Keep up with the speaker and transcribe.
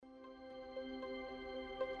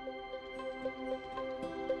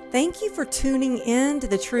Thank you for tuning in to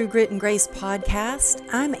the True Grit and Grace podcast.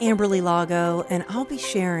 I'm Amberly Lago, and I'll be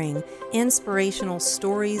sharing inspirational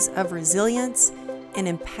stories of resilience and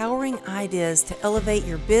empowering ideas to elevate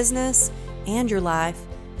your business and your life,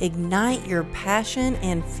 ignite your passion,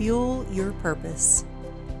 and fuel your purpose.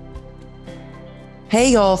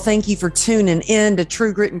 Hey, y'all. Thank you for tuning in to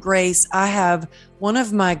True Grit and Grace. I have one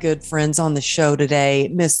of my good friends on the show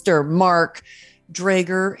today, Mr. Mark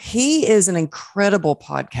Drager. He is an incredible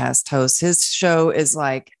podcast host. His show is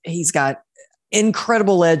like, he's got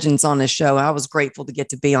incredible legends on his show. I was grateful to get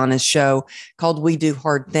to be on his show called We Do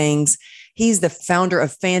Hard Things. He's the founder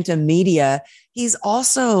of Phantom Media. He's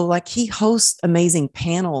also he hosts amazing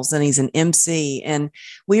panels and he's an MC. And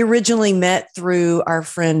we originally met through our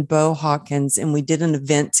friend Bo Hawkins, and we did an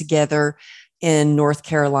event together in North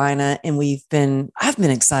Carolina. And I've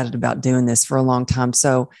been excited about doing this for a long time.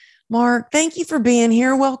 So Mark, thank you for being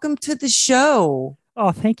here. Welcome to the show.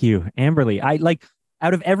 Oh, thank you, Amberly.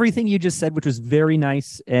 Out of everything you just said, which was very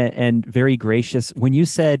nice and very gracious, when you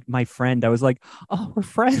said my friend, I was like, oh, we're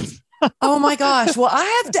friends. Oh my gosh. Well,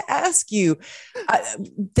 I have to ask you,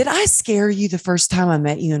 did I scare you the first time I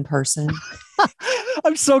met you in person?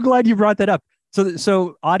 I'm so glad you brought that up.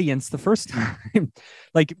 So audience, the first time,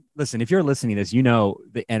 listen, if you're listening to this, you know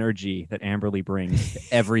the energy that Amberly brings to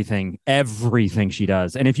everything she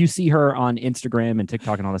does. And if you see her on Instagram and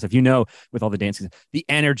TikTok and all that stuff, you know, with all the dancing, the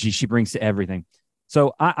energy she brings to everything.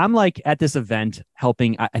 So I'm at this event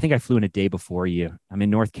helping. I think I flew in a day before you. I'm in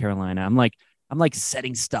North Carolina. I'm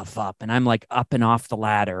setting stuff up, and I'm up and off the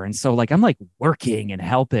ladder. And so I'm working and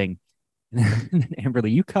helping. And then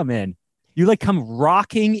Amberly, you come in. You come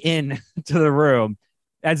rocking in to the room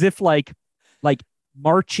as if like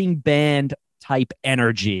marching band type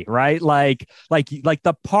energy, right? Like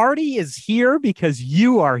the party is here because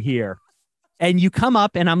you are here. And you come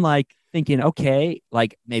up and I'm thinking, okay,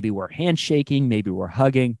 maybe we're handshaking, maybe we're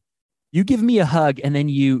hugging. You give me a hug and then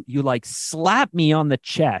you slap me on the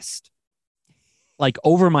chest,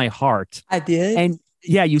 over my heart. I did. And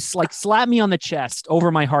yeah, you slap me on the chest over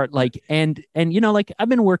my heart, and I've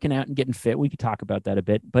been working out and getting fit. We could talk about that a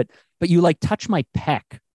bit, but you touch my pec,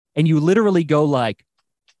 and you literally go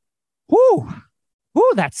whoo,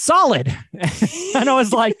 that's solid. And I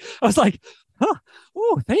was like, huh,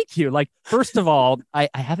 oh, thank you. First of all, I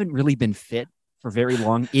haven't really been fit for very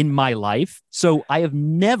long in my life, so I have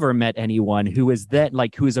never met anyone who is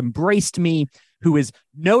who has embraced me, who has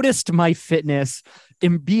noticed my fitness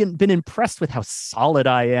and been impressed with how solid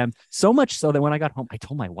I am. So much so that when I got home, I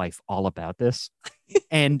told my wife all about this.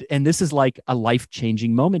 and this is a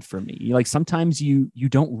life-changing moment for me. Sometimes you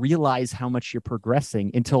don't realize how much you're progressing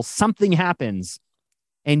until something happens.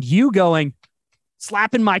 And you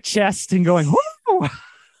slapping my chest and going, whoo!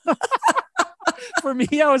 For me,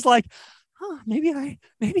 I was maybe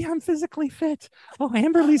I'm physically fit. Oh,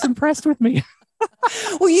 Amberly's impressed with me.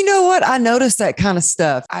 Well, you know what? I noticed that kind of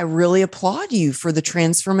stuff. I really applaud you for the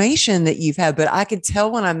transformation that you've had, but I could tell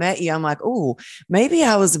when I met you, I'm oh, maybe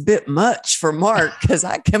I was a bit much for Mark, because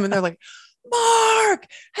I come in there Mark,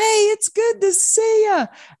 hey, it's good to see you.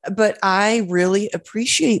 But I really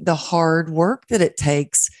appreciate the hard work that it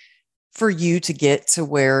takes for you to get to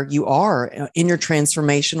where you are in your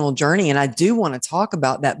transformational journey. And I do want to talk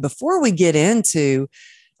about that before we get into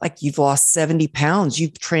you've lost 70 pounds,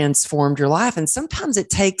 you've transformed your life. And sometimes it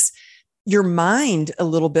takes your mind a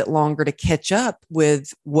little bit longer to catch up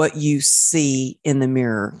with what you see in the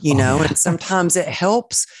mirror, and sometimes it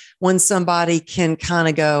helps when somebody can kind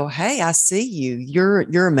of go, hey, I see you,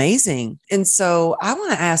 you're amazing. And so I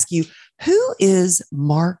want to ask you, who is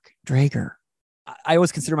Mark Drager? I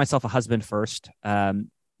always consider myself a husband first. I've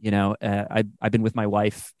been with my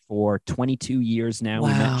wife for 22 years now. Wow.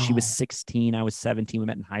 We met, she was 16. I was 17. We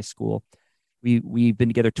met in high school. We've been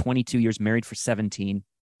together 22 years, married for 17.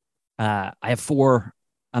 I have 4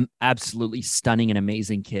 absolutely stunning and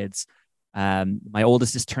amazing kids. My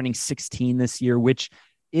oldest is turning 16 this year, which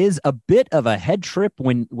is a bit of a head trip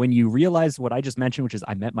when you realize what I just mentioned, which is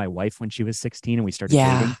I met my wife when she was 16 and we started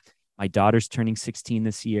dating. My daughter's turning 16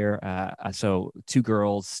 this year. So 2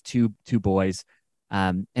 girls, two boys.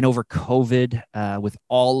 And over COVID, with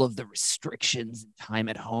all of the restrictions and time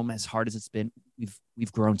at home, as hard as it's been,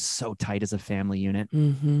 we've grown so tight as a family unit.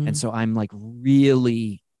 Mm-hmm. And so I'm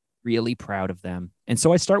really, really proud of them. And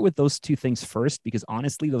so I start with those 2 things first, because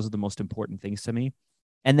honestly, those are the most important things to me.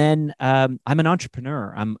 And then I'm an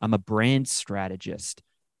entrepreneur. I'm a brand strategist.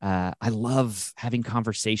 I love having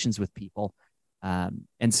conversations with people.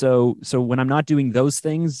 And so when I'm not doing those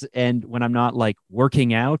things and when I'm not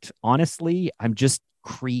working out, honestly, I'm just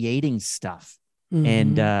creating stuff.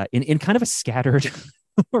 And in kind of a scattered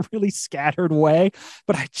a really scattered way,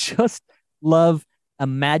 but I just love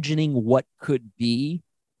imagining what could be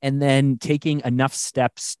and then taking enough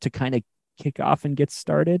steps to kind of kick off and get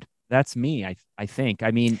started. That's me, I think.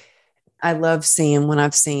 I mean, I love seeing when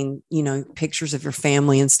I've seen, pictures of your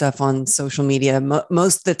family and stuff on social media.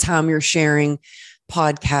 Most of the time you're sharing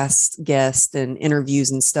podcast guests and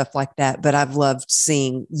interviews and stuff like that. But I've loved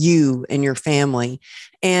seeing you and your family.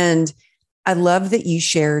 And I love that you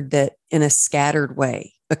shared that in a scattered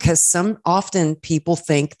way, because often people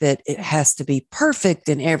think that it has to be perfect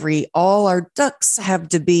and all our ducks have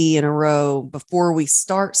to be in a row before we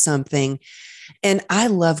start something. And I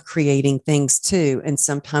love creating things too. And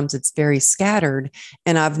sometimes it's very scattered.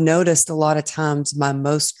 And I've noticed a lot of times my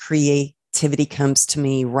most creativity comes to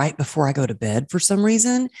me right before I go to bed for some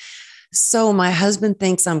reason. So my husband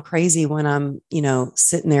thinks I'm crazy when I'm,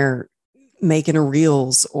 sitting there making a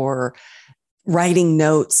reels or writing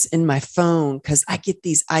notes in my phone, because I get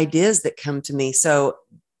these ideas that come to me. So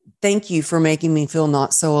thank you for making me feel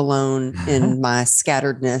not so alone in my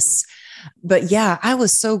scatteredness. But yeah, I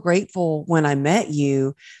was so grateful when I met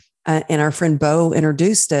you and our friend Bo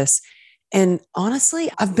introduced us. And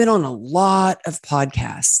honestly, I've been on a lot of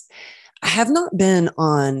podcasts. I have not been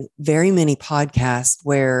on very many podcasts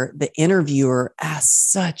where the interviewer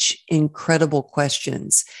asks such incredible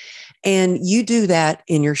questions. And you do that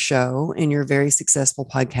in your show, in your very successful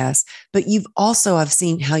podcast, but I've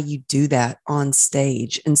seen how you do that on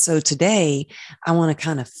stage. And so today I want to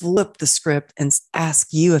kind of flip the script and ask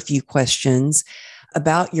you a few questions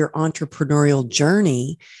about your entrepreneurial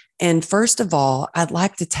journey. And first of all, I'd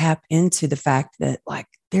like to tap into the fact that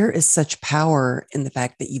there is such power in the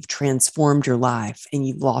fact that you've transformed your life and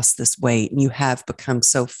you've lost this weight and you have become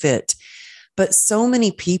so fit. But so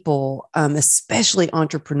many people, especially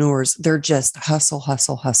entrepreneurs, they're just hustle,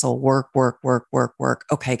 hustle, hustle, work, work, work, work, work.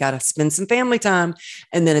 Okay, got to spend some family time.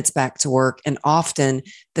 And then it's back to work. And often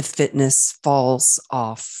the fitness falls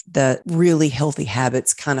off. The really healthy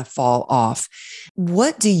habits kind of fall off.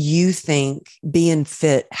 What do you think being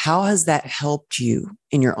fit, how has that helped you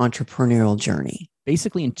in your entrepreneurial journey?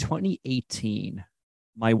 Basically, in 2018,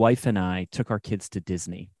 my wife and I took our kids to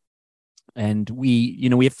Disney. And we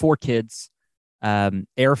have 4 kids.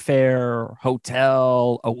 Airfare,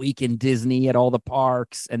 hotel, a week in Disney at all the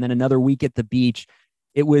parks, and then another week at the beach.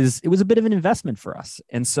 It was a bit of an investment for us.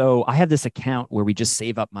 And so I have this account where we just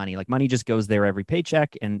save up money. Like money just goes there every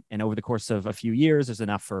paycheck. And over the course of a few years, there's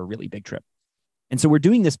enough for a really big trip. And so we're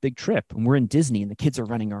doing this big trip and we're in Disney and the kids are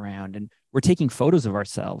running around and we're taking photos of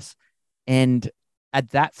ourselves. And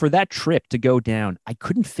for that trip to go down, I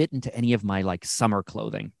couldn't fit into any of my summer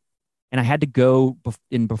clothing. And I had to go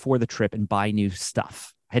in before the trip and buy new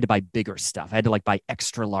stuff. I had to buy bigger stuff. I had to buy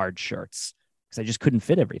extra large shirts because I just couldn't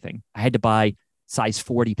fit everything. I had to buy size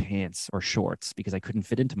 40 pants or shorts because I couldn't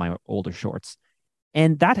fit into my older shorts.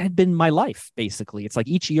 And that had been my life, basically. It's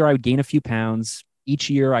each year I would gain a few pounds. Each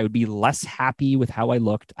year I would be less happy with how I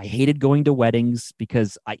looked. I hated going to weddings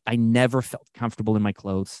because I never felt comfortable in my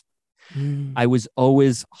clothes. I was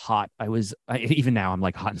always hot. Even now I'm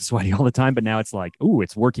hot and sweaty all the time, but now it's ooh,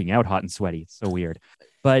 it's working out hot and sweaty. It's so weird.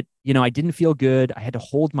 But, I didn't feel good. I had to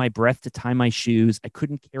hold my breath to tie my shoes. I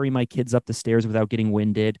couldn't carry my kids up the stairs without getting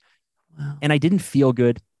winded. Wow. And I didn't feel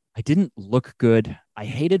good. I didn't look good. I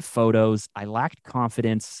hated photos. I lacked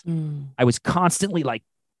confidence. I was constantly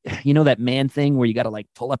that man thing where you got to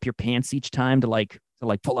pull up your pants each time to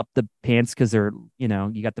pull up the pants because they're,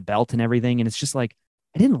 you got the belt and everything. And it's just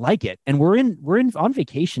I didn't like it. And we're on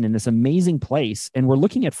vacation in this amazing place and we're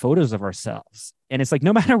looking at photos of ourselves. And it's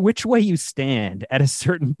no matter which way you stand at a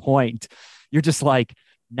certain point, you're just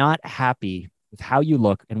not happy with how you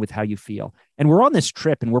look and with how you feel. And we're on this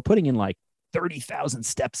trip and we're putting in 30,000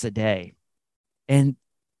 steps a day. And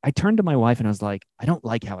I turned to my wife and I was like, I don't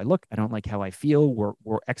like how I look. I don't like how I feel.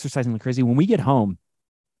 We're exercising like crazy. When we get home,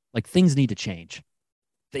 things need to change.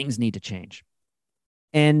 Things need to change.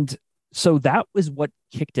 And so that was what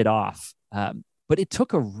kicked it off. But it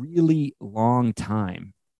took a really long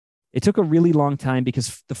time. It took a really long time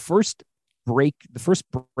because the first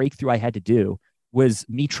breakthrough I had to do was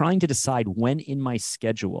me trying to decide when in my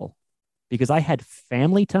schedule, because I had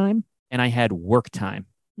family time and I had work time.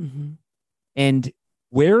 Mm-hmm. And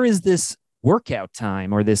where is this workout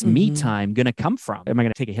time or this me time going to come from? Am I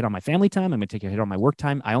going to take a hit on my family time? I'm going to take a hit on my work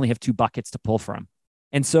time. I only have 2 buckets to pull from.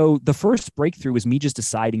 And so the first breakthrough was me just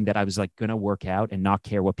deciding that I was going to work out and not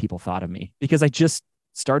care what people thought of me, because I just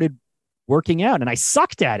started working out and I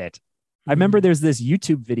sucked at it. I remember there's this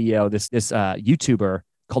YouTube video, this YouTuber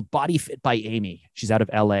called Body Fit by Amy. She's out of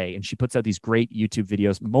LA and she puts out these great YouTube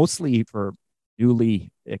videos, mostly for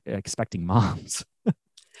newly expecting moms.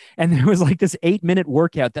 And there was like this 8-minute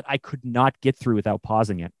workout that I could not get through without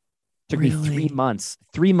pausing it. Took me Really?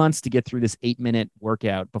 3 months to get through this 8-minute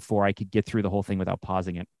workout before I could get through the whole thing without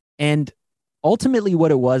pausing it. And ultimately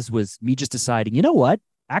what it was me just deciding, you know what,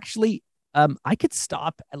 actually, I could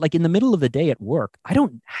stop like in the middle of the day at work. I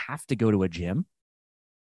don't have to go to a gym.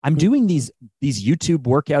 I'm doing these YouTube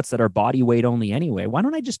workouts that are body weight only anyway. Why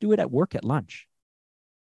don't I just do it at work at lunch?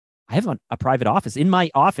 I have a private office. In my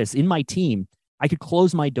team, I could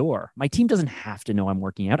close my door. My team doesn't have to know I'm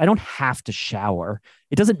working out. I don't have to shower.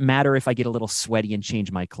 It doesn't matter if I get a little sweaty and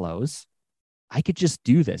change my clothes. I could just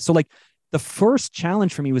do this. So like the first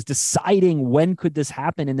challenge for me was deciding when could this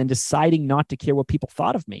happen and then deciding not to care what people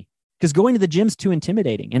thought of me. Because going to the gym's too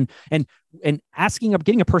intimidating, and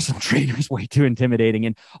getting a personal trainer is way too intimidating,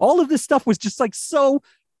 and all of this stuff was just like so.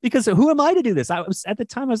 Because who am I to do this? I was at the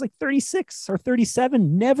time I was like 36 or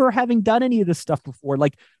 37, never having done any of this stuff before,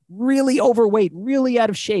 like really overweight, really out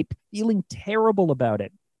of shape, feeling terrible about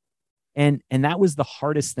it, and that was the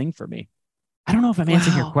hardest thing for me. I don't know if I'm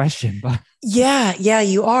answering your question, but yeah,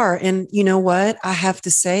 you are. And you know what? I have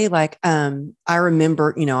to say, like, I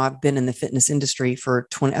remember, I've been in the fitness industry for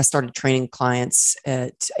I started training clients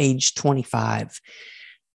at age 25.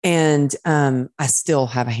 And I still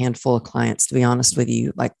have a handful of clients, to be honest with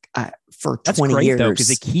you, like for that's 20 great, years. though,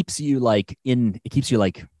 because it keeps you like in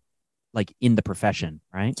the profession,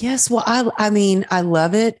 right? Yes. Well, I mean, I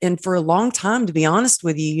love it. And for a long time, to be honest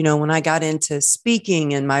with you, when I got into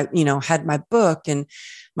speaking and had my book and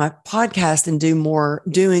my podcast and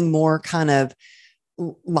doing more kind of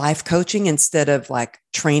life coaching instead of like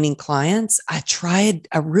training clients, I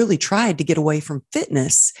really tried to get away from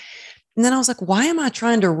fitness. And then I was like, why am I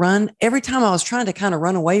trying to run? Every time I was trying to kind of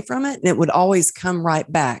run away from it, and it would always come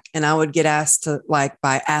right back. And I would get asked to, like,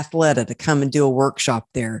 by Athleta to come and do a workshop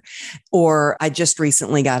there. Or I just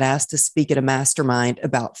recently got asked to speak at a mastermind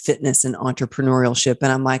about fitness and entrepreneurship.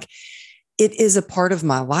 And I'm like, it is a part of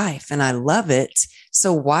my life and I love it.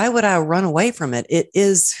 So why would I run away from it? It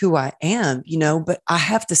is who I am, but I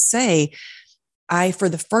have to say, for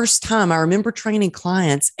the first time, I remember training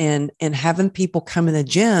clients and having people come in the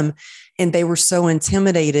gym and they were so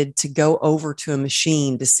intimidated to go over to a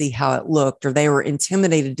machine to see how it looked, or they were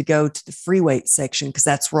intimidated to go to the free weight section because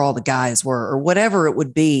that's where all the guys were, or whatever it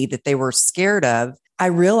would be that they were scared of. I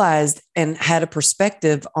realized and had a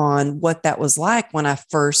perspective on what that was like when I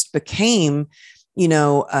first became,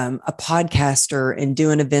 a podcaster and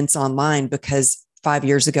doing events online, because 5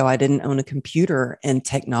 years ago, I didn't own a computer and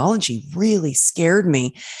technology really scared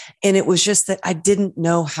me. And it was just that I didn't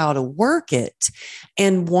know how to work it.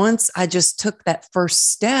 And once I just took that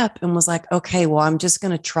first step and was like, okay, well, I'm just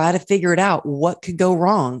going to try to figure it out. What could go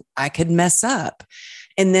wrong? I could mess up.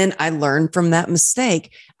 And then I learned from that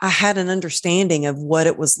mistake. I had an understanding of what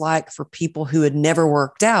it was like for people who had never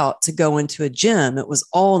worked out to go into a gym. It was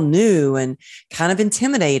all new and kind of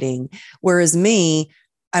intimidating. Whereas me,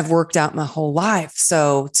 I've worked out my whole life.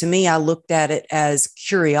 So to me, I looked at it as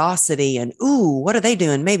curiosity and, ooh, what are they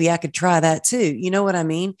doing? Maybe I could try that too. You know what I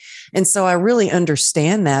mean? And so I really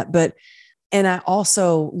understand that. And I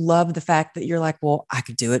also love the fact that you're like, well, I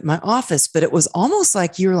could do it in my office, but it was almost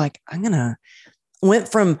like you're like, went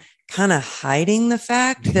from kind of hiding the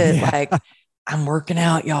fact that like, I'm working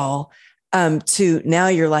out, y'all. To now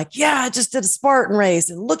you're like, yeah, I just did a Spartan race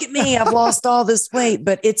and look at me, I've lost all this weight,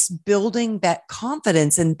 but it's building that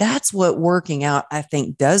confidence. And that's what working out, I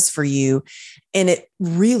think, does for you. And it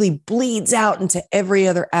really bleeds out into every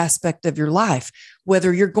other aspect of your life.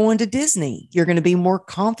 Whether you're going to Disney, you're going to be more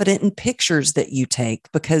confident in pictures that you take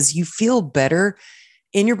because you feel better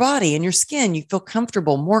in your body and your skin. You feel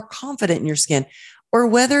comfortable, more confident in your skin. Or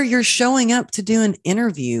whether you're showing up to do an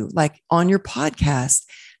interview like on your podcast,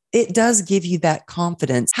 it does give you that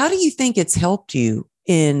confidence. How do you think it's helped you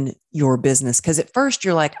in your business? Because at first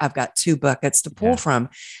you're like, I've got 2 buckets to pull from.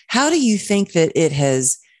 How do you think that it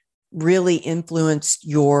has really influenced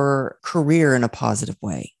your career in a positive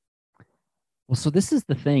way? Well, so this is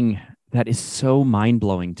the thing that is so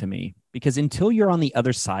mind-blowing to me, because until you're on the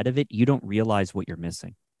other side of it, you don't realize what you're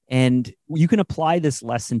missing. And you can apply this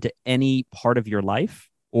lesson to any part of your life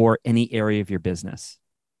or any area of your business.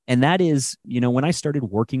 And that is, when I started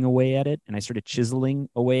working away at it and I started chiseling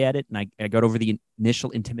away at it and I got over the initial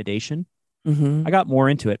intimidation, I got more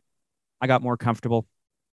into it. I got more comfortable.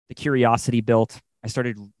 The curiosity built. I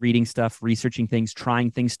started reading stuff, researching things,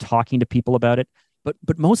 trying things, talking to people about it.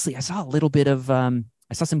 But mostly I saw a little bit of, I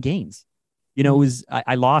saw some gains. It was,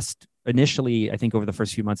 I lost initially, I think over the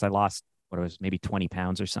first few months, I lost maybe 20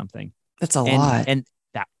 pounds or something. That's a lot. And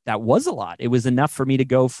that was a lot. It was enough for me to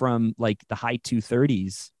go from like the high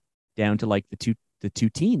 230s down to like the two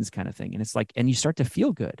teens kind of thing. And it's like, and you start to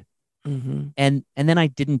feel good. And then I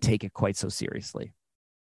didn't take it quite so seriously.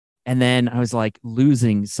 And then I was like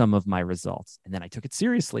losing some of my results. And then I took it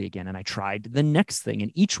seriously again. And I tried the next thing.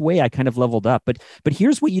 And each way I kind of leveled up. But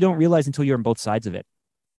here's what you don't realize until you're on both sides of it.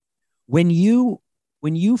 When you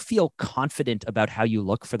feel confident about how you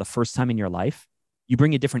look for the first time in your life, you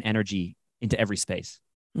bring a different energy into every space.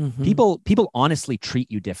 People honestly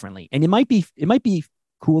treat you differently. And it might be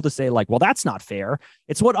cool to say like, well, that's not fair.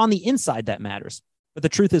 It's what on the inside that matters. But the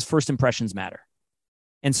truth is first impressions matter.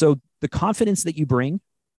 And so the confidence that you bring,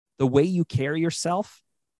 the way you carry yourself,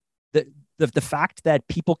 the fact that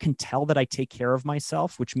people can tell that I take care of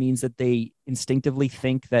myself, which means that they instinctively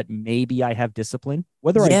think that maybe I have discipline,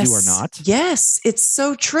 whether I do or not. Yes, it's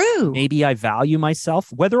so true. Maybe I value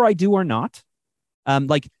myself, whether I do or not.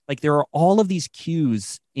 Like there are all of these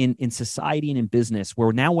cues in society and in business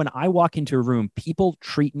where now when I walk into a room, people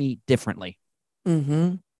treat me differently.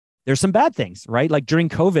 There's some bad things, right? Like during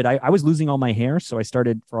COVID, I was losing all my hair. So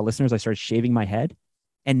for our listeners, I started shaving my head.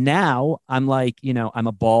 And now I'm like, I'm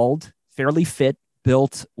a bald, fairly fit,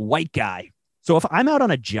 built white guy. So if I'm out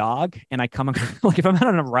on a jog and I come like if I'm out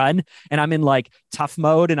on a run and I'm in like tough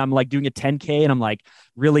mode and I'm like doing a 10K and I'm like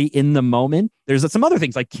really in the moment, there's some other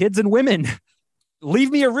things like kids and women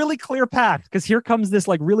leave me a really clear path because here comes this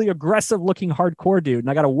like really aggressive looking hardcore dude.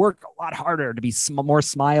 And I got to work a lot harder to be more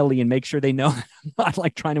smiley and make sure they know I'm not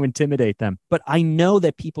like trying to intimidate them. But I know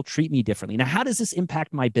that people treat me differently. Now, how does this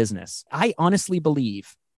impact my business? I honestly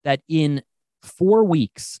believe that in 4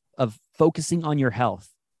 weeks of focusing on your health,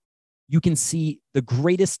 you can see the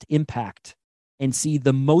greatest impact and see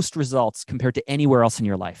the most results compared to anywhere else in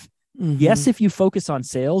your life. Yes, if you focus on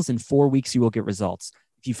sales, in 4 weeks, you will get results.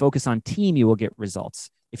 If you focus on team, you will get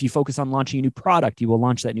results. If you focus on launching a new product, you will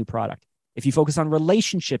launch that new product. If you focus on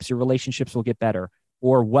relationships, your relationships will get better,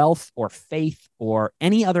 or wealth or faith or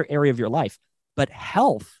any other area of your life. But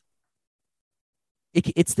health,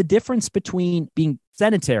 it's the difference between being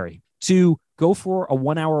sedentary to go for a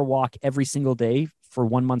 1 hour walk every single day for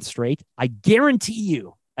 1 month straight. I guarantee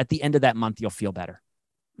you at the end of that month, you'll feel better.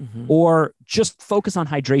 Or just focus on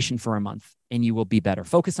hydration for a month and you will be better.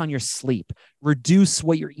 Focus on your sleep, reduce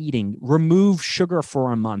what you're eating, remove sugar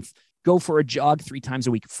for a month, go for a jog 3 times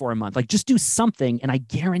a week for a month. Like just do something. And I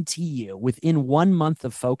guarantee you within 1 month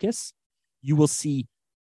of focus, you will see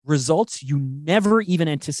results you never even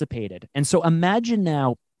anticipated. And so imagine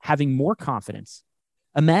now having more confidence.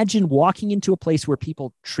 Imagine walking into a place where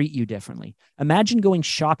people treat you differently. Imagine going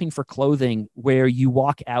shopping for clothing where you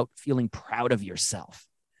walk out feeling proud of yourself.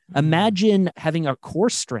 Imagine having a core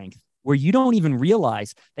strength where you don't even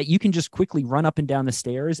realize that you can just quickly run up and down the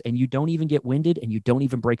stairs and you don't even get winded and you don't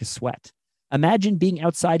even break a sweat. Imagine being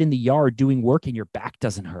outside in the yard doing work and your back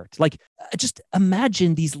doesn't hurt. Like, just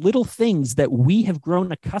imagine these little things that we have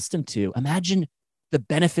grown accustomed to. Imagine the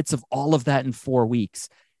benefits of all of that in 4 weeks.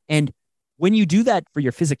 And when you do that for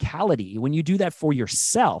your physicality, when you do that for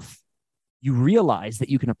yourself, you realize that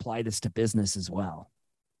you can apply this to business as well.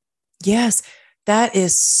 Yes. That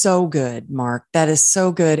is so good, Mark. That is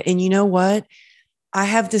so good. And you know what? I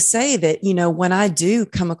have to say that, when I do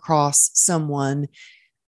come across someone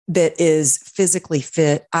that is physically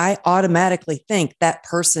fit, I automatically think that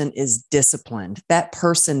person is disciplined. That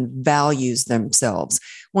person values themselves.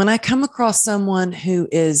 When I come across someone who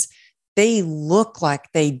they look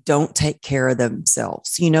like they don't take care of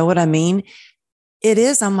themselves. You know what I mean?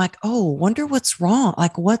 I'm like, oh, wonder what's wrong.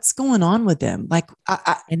 Like, what's going on with them? Like,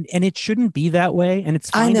 and it shouldn't be that way. And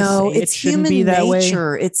it's fine. I know to say it's human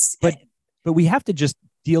nature. But we have to just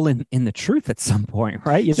deal in the truth at some point,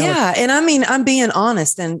 right? Yeah. And I mean, I'm being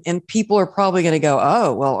honest and people are probably going to go,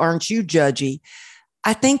 oh, well, aren't you judgy?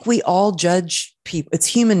 I think we all judge people. It's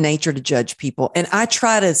human nature to judge people. And I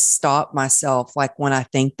try to stop myself. Like when I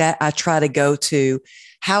think that, I try to go to,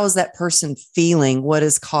 how is that person feeling? What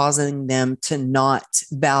is causing them to not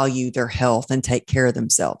value their health and take care of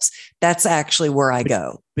themselves? That's actually where I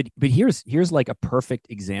go. But here's like a perfect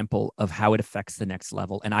example of how it affects the next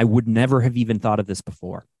level. And I would never have even thought of this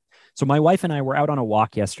before. So my wife and I were out on a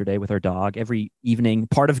walk yesterday with our dog every evening.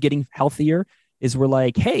 Part of getting healthier is we're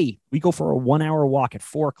like, hey, we go for a 1 hour walk at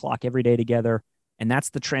 4 o'clock every day together. And that's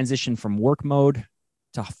the transition from work mode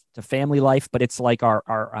to family life. But it's like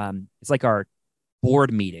our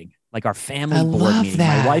board meeting, like our family board meeting.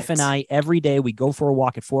 That. My wife and I, every day we go for a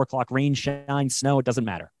walk at 4 o'clock, rain, shine, snow, it doesn't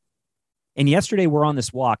matter. And yesterday we're on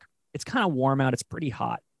this walk. It's kind of warm out. It's pretty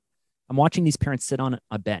hot. I'm watching these parents sit on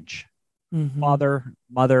a bench. Father,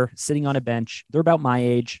 mother, sitting on a bench. They're about my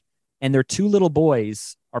age. And their 2 little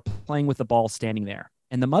boys are playing with the ball standing there.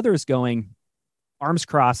 And the mother is going, arms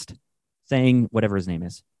crossed, saying whatever his name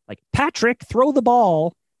is, like, Patrick, throw the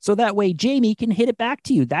ball. So that way Jamie can hit it back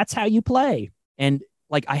to you. That's how you play. And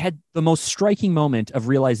like I had the most striking moment of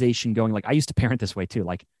realization going like, I used to parent this way too.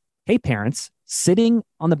 Like, hey, parents sitting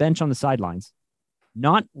on the bench on the sidelines,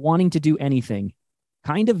 not wanting to do anything,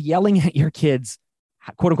 kind of yelling at your kids,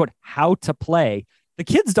 quote unquote, how to play. The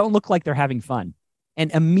kids don't look like they're having fun.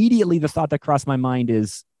 And immediately the thought that crossed my mind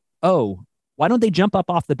is, oh, why don't they jump up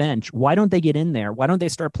off the bench? Why don't they get in there? Why don't they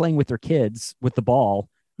start playing with their kids with the ball?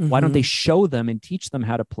 Why don't they show them and teach them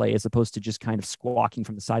how to play as opposed to just kind of squawking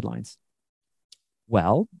from the sidelines?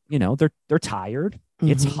 Well, you know, they're tired.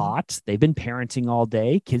 It's hot. They've been parenting all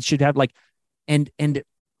day. Kids should have like, and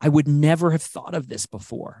I would never have thought of this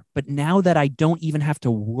before. But now that I don't even have to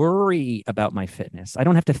worry about my fitness, I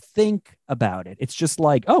don't have to think about it. It's just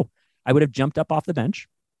like, oh, I would have jumped up off the bench.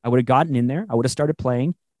 I would have gotten in there. I would have started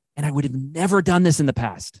playing, and I would have never done this in the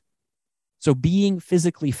past. So being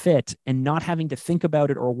physically fit and not having to think about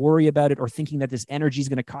it or worry about it or thinking that this energy is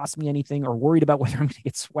going to cost me anything or worried about whether I'm going to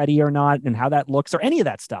get sweaty or not and how that looks or any of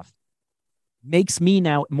that stuff makes me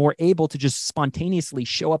now more able to just spontaneously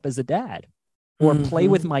show up as a dad or play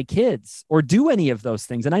with my kids or do any of those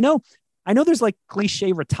things. And I know there's like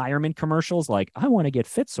cliche retirement commercials, like I want to get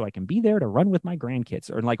fit so I can be there to run with my grandkids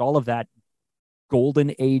or like all of that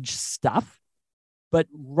golden age stuff. But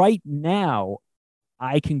right now,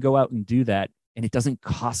 I can go out and do that and it doesn't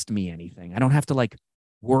cost me anything. I don't have to like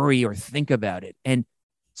worry or think about it. And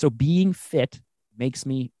so being fit makes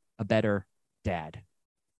me a better dad.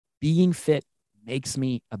 Being fit makes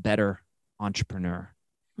me a better entrepreneur.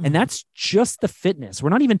 And that's just the fitness. We're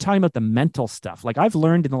not even talking about the mental stuff. Like I've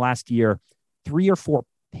learned in the last year, 3 or 4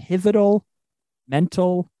 pivotal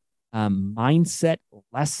mental mindset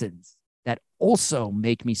lessons that also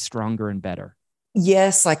make me stronger and better.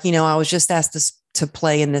 Yes. Like, you know, I was just asked to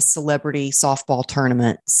play in this celebrity softball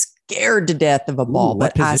tournament, scared to death of a ball,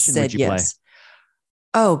 but I said yes. Play?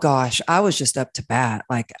 Oh gosh, I was just up to bat.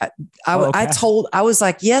 Like I was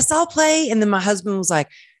like, yes, I'll play. And then my husband was like,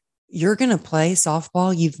 you're going to play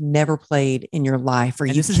softball? You've never played in your life. Are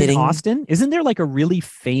you kidding? In Austin? Isn't there like a really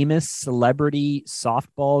famous celebrity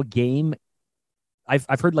softball game?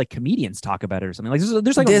 I've heard like comedians talk about it or something. Like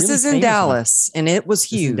there's like this is in Dallas, and it was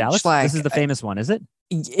huge. Like, this is the famous one, is it?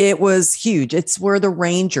 It was huge. It's where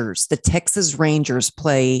the Texas Rangers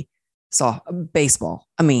play baseball.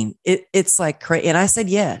 I mean, it's like crazy. And I said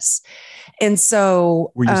yes. And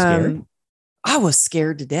so were you scared? I was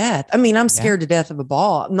scared to death. I mean, I'm scared to death of a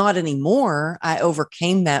ball. Not anymore. I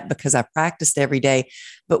overcame that because I practiced every day.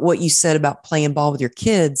 But what you said about playing ball with your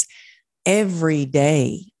kids, every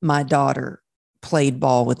day, my daughter played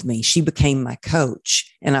ball with me. She became my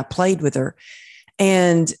coach and I played with her.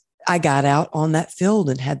 And I got out on that field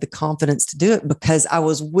and had the confidence to do it because I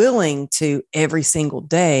was willing to every single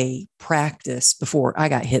day practice before I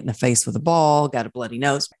got hit in the face with a ball, got a bloody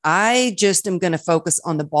nose. I just am going to focus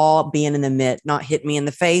on the ball being in the mitt, not hit me in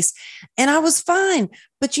the face. And I was fine.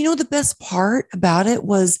 But you know, the best part about it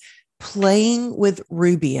was playing with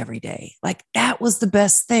Ruby every day. Like that was the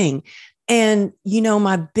best thing. And, you know,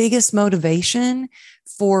 my biggest motivation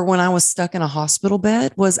for when I was stuck in a hospital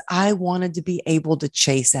bed was I wanted to be able to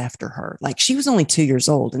chase after her. Like she was only 2 years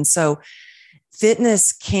old. And so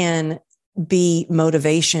fitness can be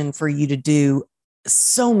motivation for you to do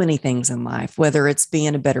so many things in life, whether it's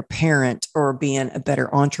being a better parent or being a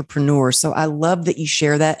better entrepreneur. So I love that you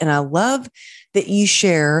share that. And I love that you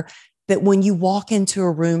share that when you walk into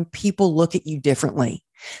a room, people look at you differently.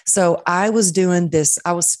 So I was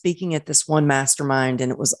speaking at this one mastermind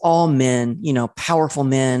and it was all men, you know, powerful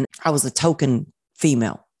men. I was a token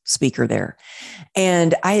female speaker there.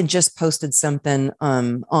 And I had just posted something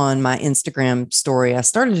on my Instagram story.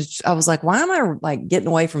 I was like, why am I like getting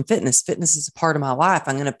away from fitness? Fitness is a part of my life.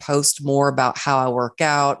 I'm going to post more about how I work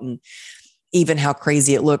out and even how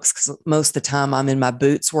crazy it looks. Cause most of the time I'm in my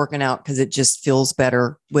boots working out because it just feels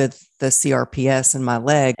better with the CRPS in my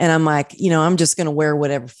leg. And I'm like, you know, I'm just going to wear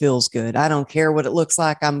whatever feels good. I don't care what it looks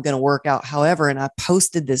like. I'm going to work out however. And I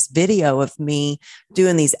posted this video of me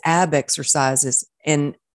doing these ab exercises.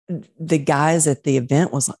 And the guys at the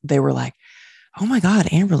event they were like, oh my God,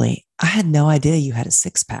 Amberly, I had no idea you had a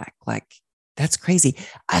 6-pack. Like, that's crazy.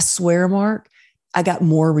 I swear, Mark, I got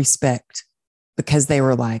more respect because they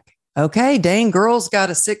were like, okay, dang, girl's got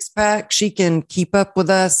a 6-pack. She can keep up with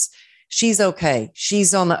us. She's okay.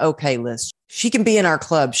 She's on the okay list. She can be in our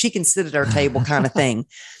club. She can sit at our table kind of thing.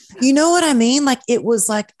 You know what I mean? Like it was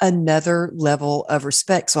like another level of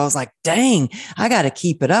respect. So I was like, dang, I got to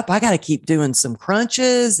keep it up. I got to keep doing some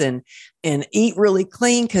crunches and eat really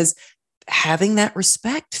clean because having that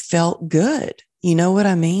respect felt good. You know what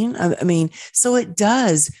I mean? I mean, so it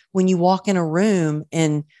does when you walk in a room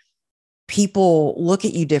and people look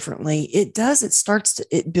at you differently, it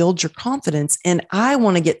builds your confidence. And I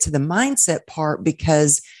want to get to the mindset part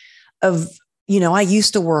because of, I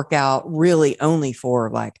used to work out really only for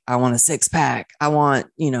like, I want a six pack. I want,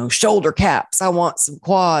 shoulder caps. I want some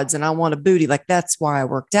quads and I want a booty. Like that's why I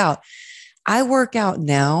worked out. I work out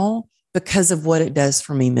now because of what it does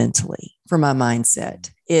for me mentally, for my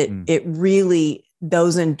mindset. It really,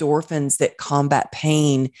 those endorphins that combat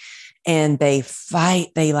pain and they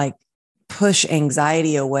like push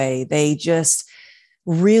anxiety away. They just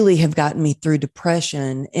really have gotten me through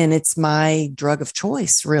depression. And it's my drug of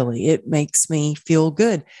choice, really. It makes me feel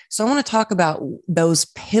good. So I want to talk about those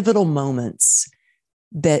pivotal moments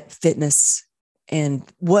that fitness and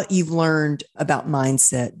what you've learned about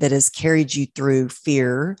mindset that has carried you through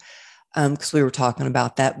fear. Because we were talking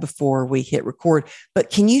about that before we hit record. But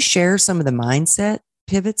can you share some of the mindset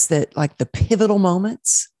pivots that like the pivotal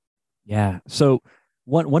moments? Yeah. So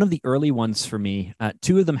one of the early ones for me,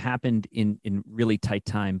 two of them happened in really tight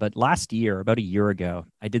time. But last year, about a year ago,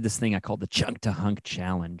 I did this thing I called the Chunk to Hunk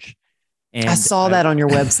Challenge. And I saw that on your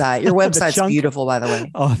website. Your website's beautiful, by the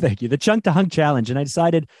way. Oh, thank you. The Chunk to Hunk Challenge. And I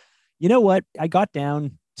decided, you know what? I got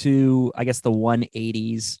down to, I guess, the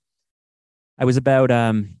 180s. I was about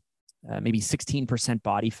maybe 16%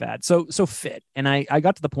 body fat. So fit. And I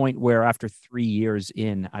got to the point where after 3 years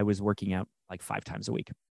in, I was working out like 5 times a week.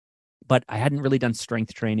 But I hadn't really done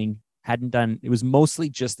strength training, it was mostly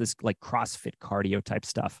just this like CrossFit cardio type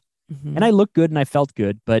stuff. Mm-hmm. And I looked good and I felt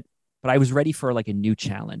good, but I was ready for like a new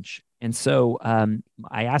challenge. And so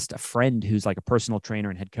I asked a friend who's like a personal trainer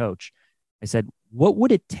and head coach, I said, what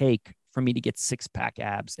would it take for me to get 6-pack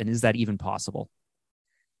abs? And is that even possible?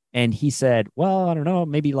 And he said, well, I don't know,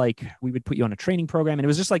 maybe like we would put you on a training program. And it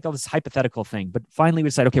was just like all this hypothetical thing. But finally we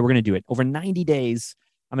decided, okay, we're going to do it. Over 90 days,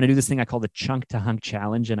 I'm going to do this thing I call the Chunk to Hunk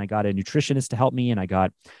Challenge. And I got a nutritionist to help me. And I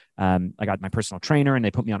got my personal trainer and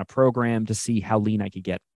they put me on a program to see how lean I could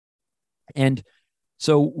get. And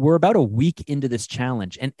so we're about a week into this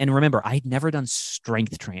challenge. And remember, I'd never done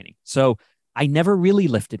strength training. So I never really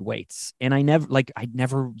lifted weights and I'd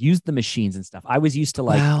never used the machines and stuff. I was used to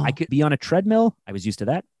I could be on a treadmill. I was used to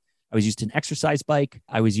that. I was used to an exercise bike.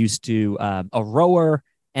 I was used to a rower.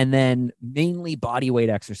 And then mainly body weight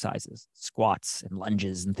exercises, squats and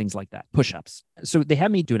lunges and things like that, push-ups. So they had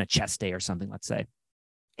me doing a chest day or something, let's say.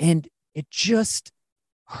 And it just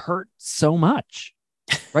hurt so much,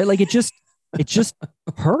 right? Like it just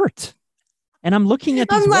hurt. And I'm looking at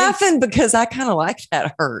these laughing because I kind of like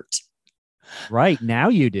that hurt. Right. Now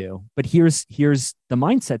you do. But here's the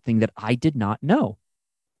mindset thing that I did not know.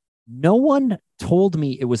 No one told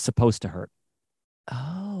me it was supposed to hurt.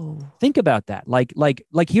 Oh, think about that. Like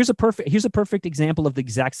here's a perfect example of the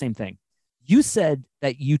exact same thing. You said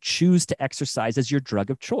that you choose to exercise as your drug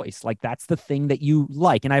of choice. Like that's the thing that you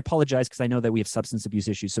like. And I apologize because I know that we have substance abuse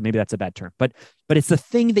issues. So maybe that's a bad term, but it's the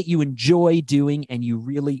thing that you enjoy doing and you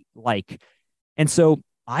really like. And so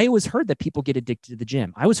I always heard that people get addicted to the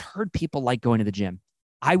gym. I always heard people like going to the gym.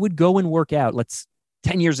 I would go and work out.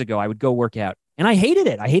 10 years ago, I would go work out and I hated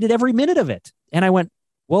it. I hated every minute of it. And I went,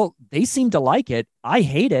 well, they seem to like it. I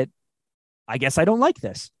hate it. I guess I don't like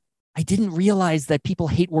this. I didn't realize that people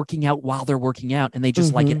hate working out while they're working out and they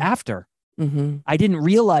just like it after. Mm-hmm. I didn't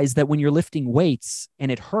realize that when you're lifting weights and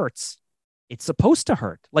it hurts, it's supposed to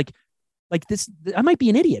hurt. Like this, I might be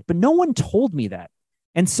an idiot, but no one told me that.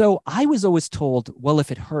 And so I was always told, well,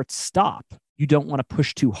 if it hurts, stop. You don't want to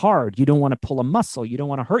push too hard. You don't want to pull a muscle. You don't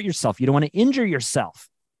want to hurt yourself. You don't want to injure yourself.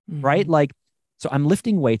 Mm-hmm. Right? So I'm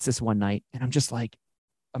lifting weights this one night and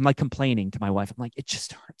I'm complaining to my wife. I'm like, it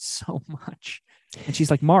just hurts so much. And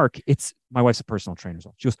she's like, Mark, my wife's a personal trainer as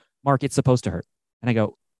well. She goes, Mark, it's supposed to hurt. And I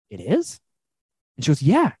go, it is? And she goes,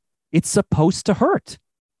 yeah, it's supposed to hurt.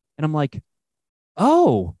 And I'm like,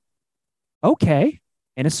 oh, okay.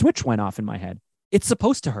 And a switch went off in my head. It's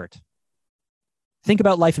supposed to hurt. Think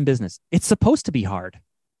about life and business. It's supposed to be hard.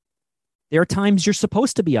 There are times you're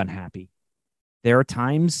supposed to be unhappy. There are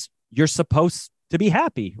times you're supposed to be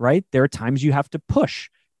happy, right? There are times you have to push.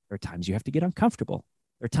 There are times you have to get uncomfortable.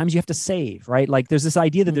 There are times you have to save, right? Like there's this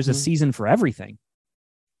idea that there's a season for everything.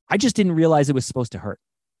 I just didn't realize it was supposed to hurt.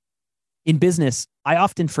 In business, I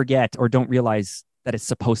often forget or don't realize that it's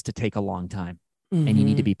supposed to take a long time and you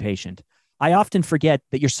need to be patient. I often forget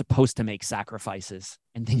that you're supposed to make sacrifices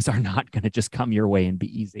and things are not going to just come your way and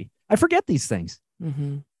be easy. I forget these things.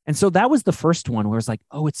 Mm-hmm. And so that was the first one where it's like,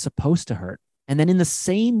 oh, it's supposed to hurt. And then in the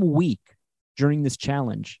same week during this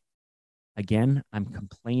challenge, again, I'm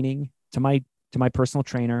complaining to my personal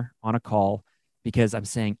trainer on a call because I'm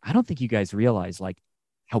saying, I don't think you guys realize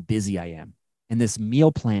how busy I am. And this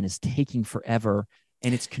meal plan is taking forever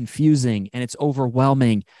and it's confusing and it's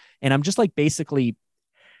overwhelming. And I'm just like basically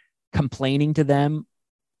complaining to them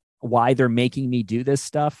why they're making me do this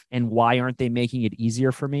stuff and why aren't they making it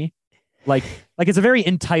easier for me. Like it's a very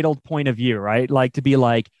entitled point of view, right? Like to be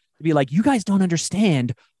like, you guys don't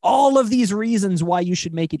understand all of these reasons why you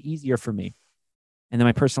should make it easier for me. And then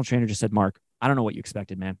my personal trainer just said, Mark, I don't know what you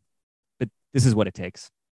expected, man, but this is what it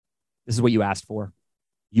takes. This is what you asked for.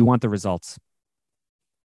 You want the results.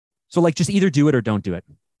 So like, just either do it or don't do it.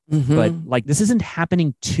 Mm-hmm. But like, this isn't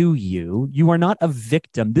happening to you. You are not a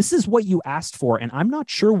victim. This is what you asked for. And I'm not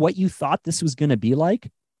sure what you thought this was going to be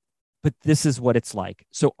like, but this is what it's like.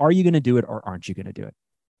 So are you going to do it or aren't you going to do it?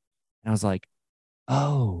 And I was like,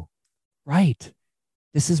 oh, right.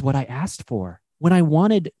 This is what I asked for. When I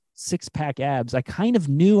wanted 6-pack abs, I kind of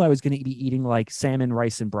knew I was going to be eating like salmon,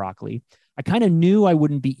 rice, and broccoli. I kind of knew I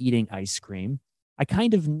wouldn't be eating ice cream. I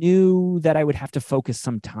kind of knew that I would have to focus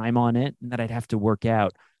some time on it and that I'd have to work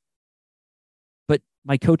out. But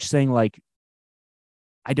my coach saying like,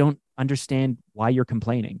 I don't understand why you're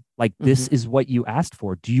complaining. Like, this is what you asked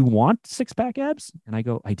for. Do you want 6-pack abs? And I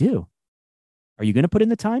go, I do. Are you going to put in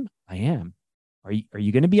the time? I am. Are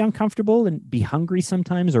you going to be uncomfortable and be hungry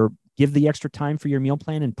sometimes or give the extra time for your meal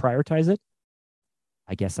plan and prioritize it?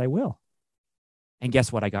 I guess I will. And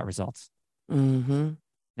guess what? I got results. Mm-hmm.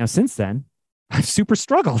 Now, since then, I've super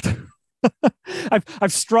struggled.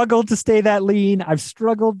 I've struggled to stay that lean. I've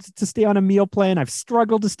struggled to stay on a meal plan. I've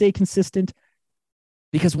struggled to stay consistent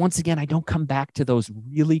because once again, I don't come back to those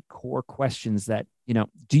really core questions that,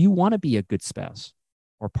 do you want to be a good spouse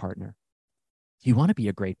or partner? Do you want to be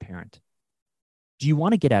a great parent? Do you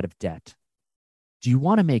want to get out of debt? Do you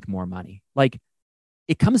want to make more money? Like,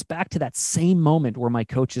 it comes back to that same moment where my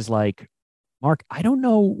coach is like, Mark, I don't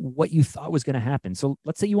know what you thought was going to happen. So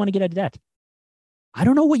let's say you want to get out of debt. I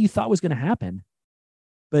don't know what you thought was going to happen,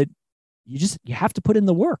 but you have to put in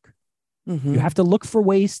the work. Mm-hmm. You have to look for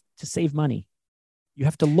ways to save money. You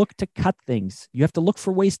have to look to cut things. You have to look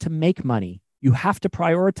for ways to make money. You have to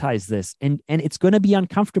prioritize this, and it's going to be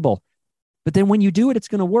uncomfortable. But then when you do it, it's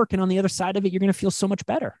going to work. And on the other side of it, you're going to feel so much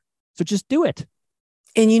better. So just do it.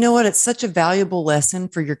 And you know what? It's such a valuable lesson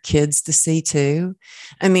for your kids to see too.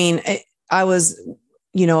 I mean, I was,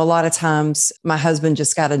 a lot of times my husband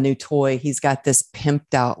just got a new toy. He's got this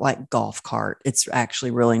pimped out like golf cart. It's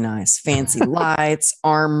actually really nice. Fancy lights,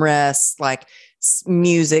 armrests, like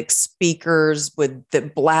music speakers with the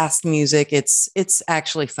blast music. It's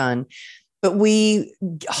actually fun. But we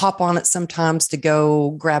hop on it sometimes to go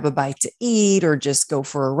grab a bite to eat or just go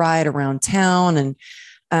for a ride around town.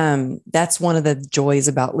 And that's one of the joys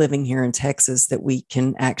about living here in Texas, that we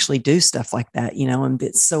can actually do stuff like that, and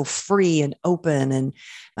it's so free and open. And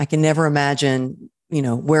I can never imagine,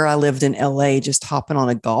 where I lived in LA, just hopping on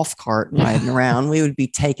a golf cart and riding around. We would be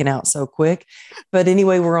taken out so quick. But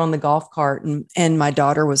anyway, we're on the golf cart and my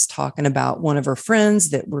daughter was talking about one of her friends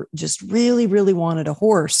that were just really, really wanted a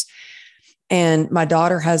horse. And my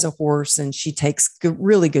daughter has a horse and she takes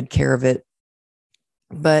really good care of it.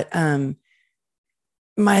 But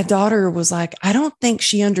my daughter was like, I don't think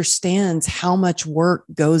she understands how much work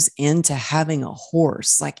goes into having a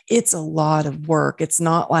horse. Like, it's a lot of work. It's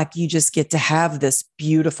not like you just get to have this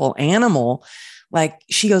beautiful animal. Like,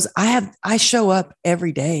 she goes, I show up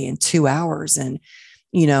every day in 2 hours and,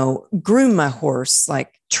 groom my horse,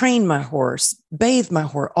 like train my horse, bathe my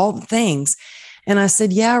horse, all the things. And I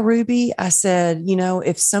said, yeah, Ruby, I said,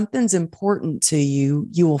 if something's important to you,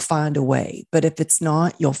 you will find a way. But if it's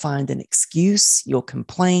not, you'll find an excuse, you'll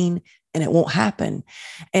complain, and it won't happen.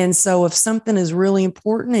 And so if something is really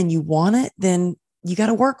important and you want it, then you got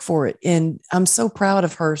to work for it. And I'm so proud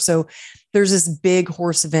of her. So there's this big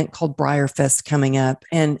horse event called BreyerFest coming up,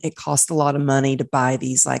 and it costs a lot of money to buy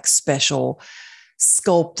these like special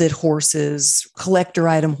sculpted horses, collector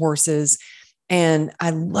item horses. And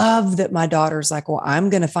I love that my daughter's like, well, I'm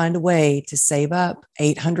going to find a way to save up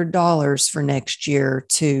 $800 for next year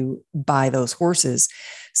to buy those horses.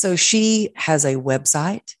 So she has a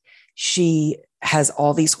website. She has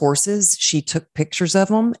all these horses. She took pictures of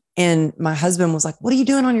them. And my husband was like, what are you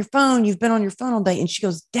doing on your phone? You've been on your phone all day. And she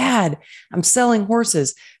goes, Dad, I'm selling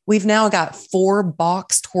horses. We've now got 4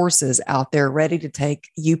 boxed horses out there ready to take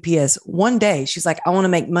UPS one day. She's like, I want to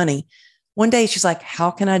make money. One day she's like, how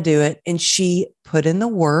can I do it? And she put in the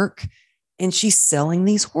work and she's selling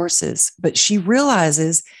these horses, but she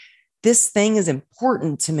realizes this thing is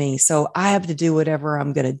important to me. So I have to do whatever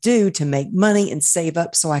I'm going to do to make money and save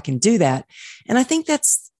up so I can do that. And I think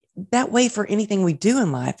that's that way for anything we do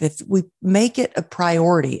in life. If we make it a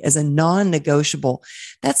priority as a non-negotiable,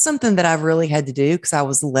 that's something that I've really had to do because I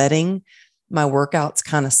was letting my workouts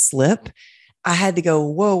kind of slip. I had to go,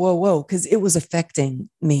 whoa, because it was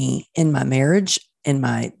affecting me in my marriage, in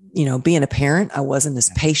my being a parent, I wasn't as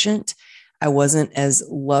patient. I wasn't as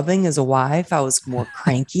loving as a wife. I was more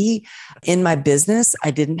cranky. In my business, I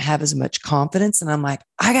didn't have as much confidence. And I'm like,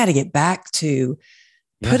 I got to get back to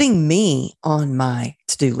putting me on my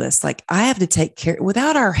to-do list. Like, I have to take care.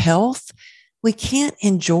 Without our health, we can't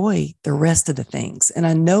enjoy the rest of the things. And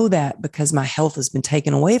I know that because my health has been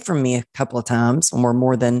taken away from me a couple of times, or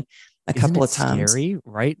more than a couple of times. Scary,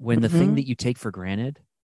 right? When the thing that you take for granted,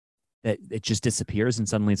 that it just disappears, and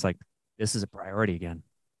suddenly it's like, this is a priority again.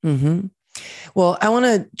 Mm-hmm. Well, I want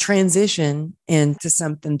to transition into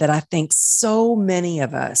something that I think so many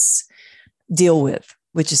of us deal with,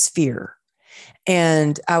 which is fear.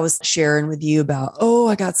 And I was sharing with you about,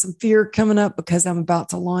 I got some fear coming up because I'm about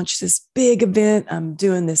to launch this big event. I'm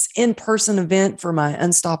doing this in-person event for my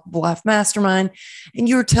Unstoppable Life Mastermind. And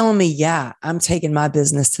you were telling me, yeah, I'm taking my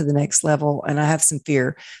business to the next level and I have some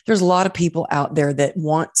fear. There's a lot of people out there that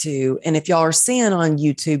want to. And if y'all are seeing on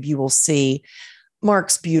YouTube, you will see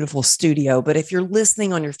Mark's beautiful studio. But if you're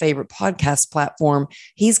listening on your favorite podcast platform,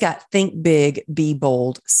 he's got Think Big, Be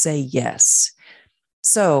Bold, Say Yes.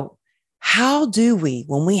 So how do we,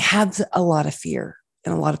 when we have a lot of fear,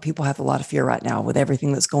 and a lot of people have a lot of fear right now with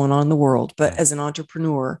everything that's going on in the world, but as an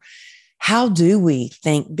entrepreneur, how do we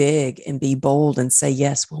think big and be bold and say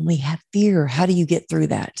yes when we have fear? How do you get through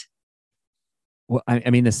that? Well,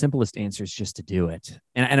 I mean, the simplest answer is just to do it.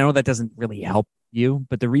 And I know that doesn't really help you,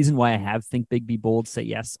 but the reason why I have Think Big, Be Bold, Say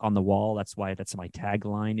Yes on the wall, that's my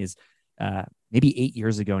tagline, is maybe 8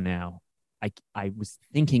 years ago now, I was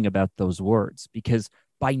thinking about those words because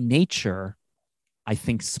by nature, I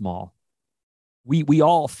think small. We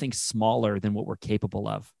all think smaller than what we're capable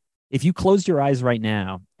of. If you closed your eyes right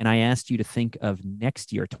now and I asked you to think of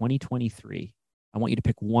next year, 2023, I want you to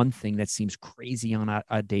pick one thing that seems crazy and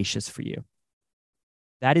audacious for you.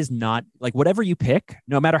 That is not, like, whatever you pick,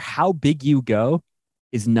 no matter how big you go,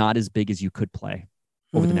 is not as big as you could play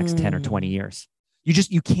over the next 10 or 20 years.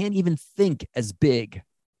 You can't even think as big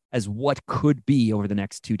as what could be over the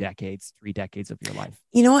next 2 decades, 3 decades of your life.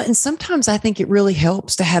 You know what? And sometimes I think it really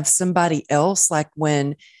helps to have somebody else, like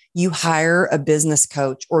when you hire a business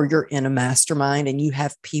coach or you're in a mastermind and you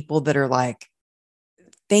have people that are like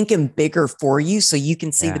thinking bigger for you so you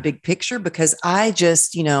can see the big picture. Because I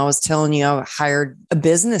just, I was telling you, I hired a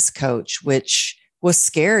business coach, which was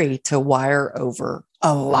scary to wire over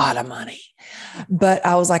a lot of money. But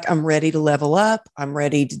I was like, I'm ready to level up. I'm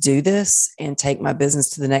ready to do this and take my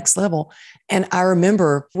business to the next level. And I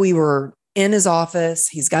remember we were in his office.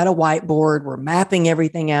 He's got a whiteboard. We're mapping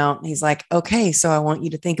everything out. And he's like, okay, so I want you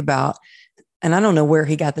to think about, and I don't know where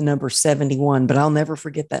he got the number 71, but I'll never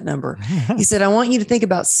forget that number. He said, I want you to think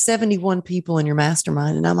about 71 people in your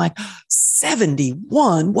mastermind. And I'm like,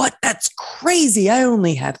 71? What? That's crazy. I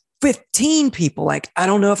only have 15 people. Like, I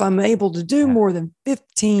don't know if I'm able to do more than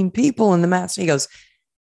 15 people in the master. He goes,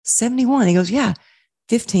 71. He goes, yeah,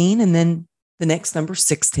 15. And then the next number,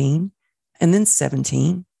 16, and then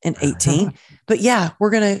 17 and 18. But yeah,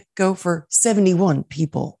 we're going to go for 71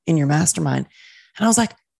 people in your mastermind. And I was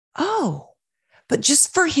like, oh, but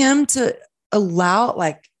just for him to allow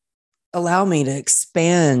me to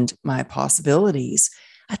expand my possibilities,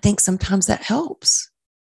 I think sometimes that helps.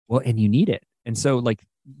 Well, and you need it. And so, like,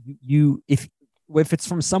 if it's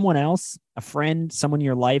from someone else, a friend, someone in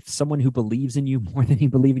your life, someone who believes in you more than you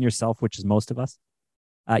believe in yourself, which is most of us,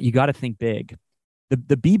 you got to think big.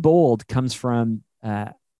 The be bold comes from,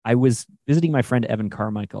 I was visiting my friend, Evan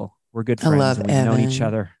Carmichael. We're good friends. I love We've Evan. known each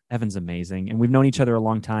other. Evan's amazing. And we've known each other a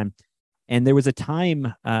long time. And there was a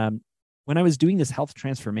time when I was doing this health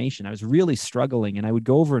transformation, I was really struggling, and I would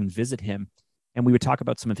go over and visit him, and we would talk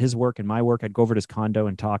about some of his work and my work. I'd go over to his condo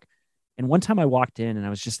and talk. And one time I walked in and I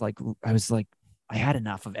was like, I had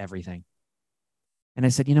enough of everything. And I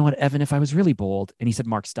said, you know what, Evan, if I was really bold, and he said,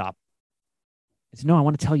 Mark, stop. I said, no, I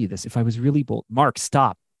want to tell you this. If I was really bold, Mark,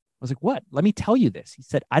 stop. I was like, what? Let me tell you this. He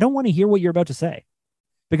said, I don't want to hear what you're about to say.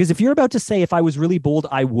 Because if you're about to say, if I was really bold,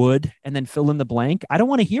 I would, and then fill in the blank, I don't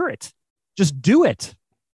want to hear it. Just do it.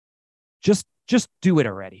 Just do it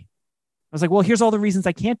already. I was like, well, here's all the reasons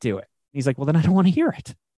I can't do it. And he's like, well, then I don't want to hear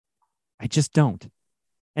it. I just don't.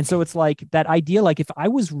 And so it's like that idea, like, if I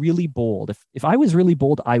was really bold, if I was really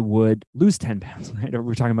bold, I would lose 10 pounds, right?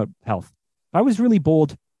 We're talking about health. If I was really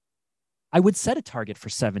bold, I would set a target for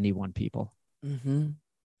 71 people. Mm-hmm.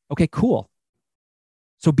 Okay, cool.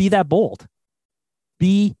 So be that bold.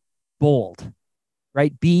 Be bold,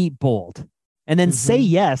 right? Be bold. And then say Mhm.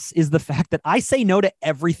 yes is the fact that I say no to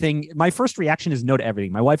everything. My first reaction is no to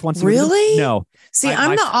everything. My wife wants to go to Really? no. See,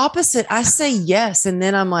 I'm the opposite. I say yes. And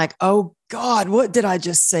then I'm like, oh God, what did I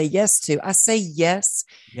just say yes to? I say yes.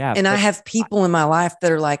 Yeah, And I but have people in my life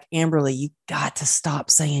that are like, Amberly, you got to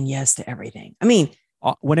stop saying yes to everything. I mean,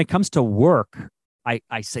 when it comes to work,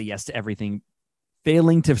 I say yes to everything,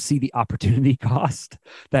 failing to see the opportunity cost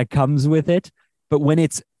that comes with it. But when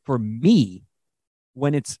it's for me,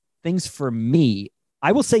 when it's things for me,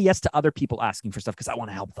 I will say yes to other people asking for stuff because I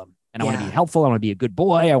want to help them and I want to be yeah. helpful. I want to be a good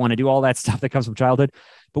boy. I want to do all that stuff that comes from childhood.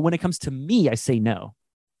 But when it comes to me, I say no.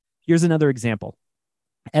 Here's another example.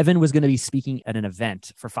 Evan was going to be speaking at an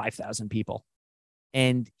event for 5,000 people.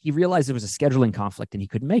 And he realized there was a scheduling conflict and he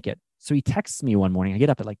couldn't make it. So he texts me one morning. I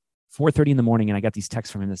get up at like 4:30 in the morning and I got these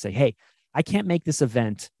texts from him that say, hey, I can't make this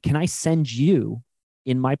event. Can I send you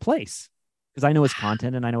in my place? Because I know his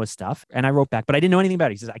content and I know his stuff. And I wrote back, but I didn't know anything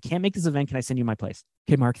about it. He says, I can't make this event. Can I send you my place?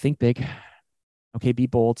 Okay, Mark, think big. Okay, be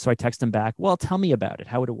bold. So I text him back. Well, tell me about it.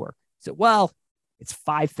 How would it work? He said, well, it's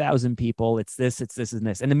 5,000 people. It's this, and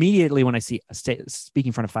this. And immediately when I see speaking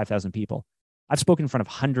in front of 5,000 people, I've spoken in front of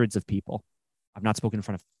hundreds of people. I've not spoken in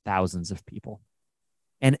front of thousands of people.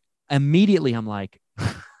 And immediately I'm like,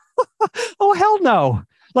 oh, hell no.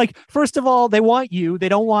 Like, first of all, they want you. They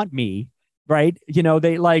don't want me. Right. You know,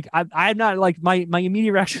 they like, I'm not like my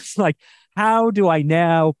immediate reaction is like, how do I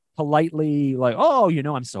now politely like, oh,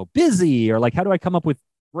 I'm so busy, or like, how do I come up with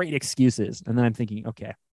great excuses? And then I'm thinking,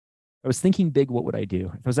 okay, I was thinking big. What would I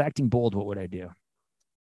do? If I was acting bold, what would I do?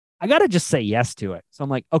 I got to just say yes to it. So I'm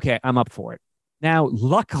like, okay, I'm up for it. Now,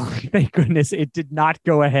 luckily, thank goodness, it did not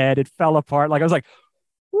go ahead. It fell apart. Like I was like,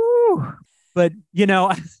 woo. But,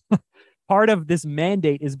 part of this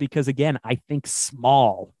mandate is because, again, I think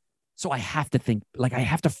small. So I have to think, like, I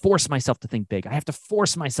have to force myself to think big. I have to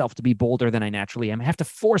force myself to be bolder than I naturally am. I have to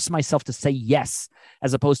force myself to say yes,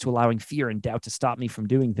 as opposed to allowing fear and doubt to stop me from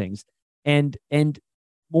doing things. And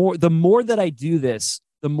the more that I do this,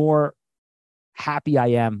 the more happy I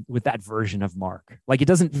am with that version of Mark. Like, it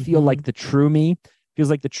doesn't feel like the true me. It feels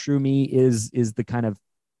like the true me is the kind of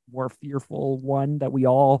more fearful one that we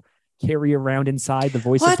all carry around inside, the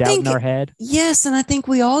voice of doubt in our head. Yes. And I think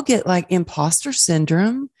we all get like imposter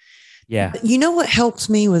syndrome. Yeah. You know what helps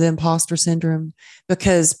me with imposter syndrome?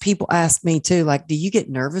 Because people ask me too, like, do you get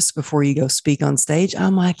nervous before you go speak on stage?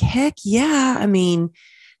 I'm like, heck yeah. I mean,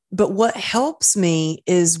 but what helps me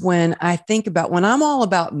is when I think about when I'm all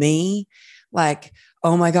about me, like,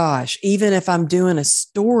 oh my gosh, even if I'm doing a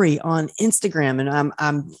story on Instagram and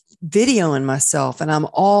I'm videoing myself and I'm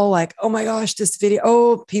all like, oh my gosh, this video,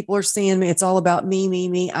 oh, people are seeing me. It's all about me, me,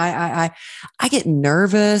 me. I get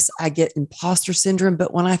nervous. I get imposter syndrome.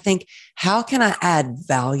 But when I think, how can I add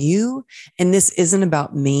value? And this isn't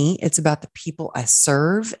about me. It's about the people I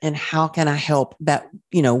serve. And how can I help that,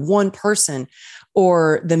 one person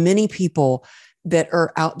or the many people that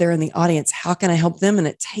are out there in the audience? How can I help them? And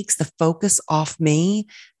it takes the focus off me.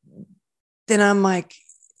 Then I'm like,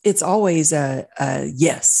 it's always a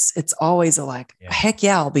yes. It's always a like, heck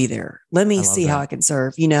yeah, I'll be there. Let me see how I can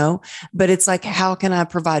serve, but it's like, how can I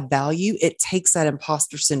provide value? It takes that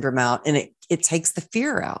imposter syndrome out and it takes the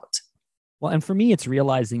fear out. Well, and for me, it's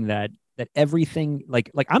realizing that everything, like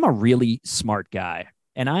I'm a really smart guy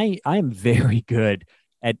and I am very good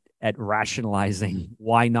at rationalizing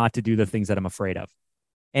why not to do the things that I'm afraid of.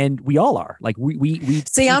 And we all are. Like we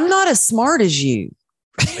see, I'm not as smart as you.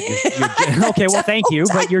 You're okay, well, thank you,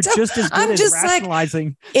 but you're just as good as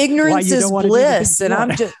rationalizing. Like, ignorance is bliss, and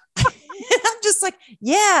I'm just like,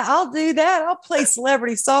 yeah, I'll do that. I'll play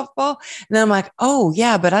celebrity softball, and then I'm like, oh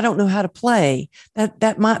yeah, but I don't know how to play.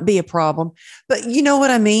 That might be a problem, but you know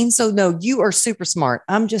what I mean. So no, you are super smart.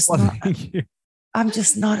 I'm just not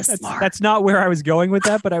as smart. That's not where I was going with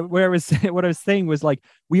that, but what I was saying was like,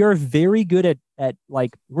 we are very good at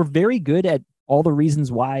we're very good at all the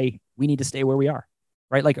reasons why we need to stay where we are.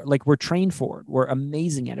 Right? Like we're trained for it. We're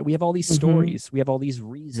amazing at it. We have all these stories. We have all these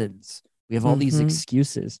reasons. We have all these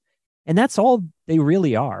excuses. And that's all they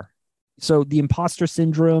really are. So the imposter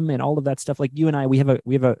syndrome and all of that stuff, like you and I, we have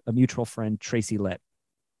a mutual friend, Tracy Litt.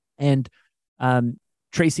 And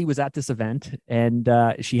Tracy was at this event and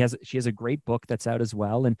she has a great book that's out as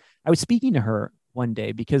well. And I was speaking to her one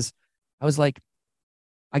day because I was like,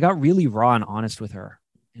 I got really raw and honest with her.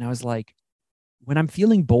 And I was like, when I'm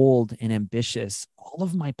feeling bold and ambitious, all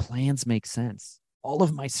of my plans make sense. All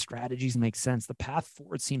of my strategies make sense. The path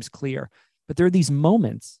forward seems clear. But there are these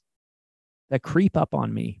moments that creep up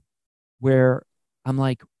on me where I'm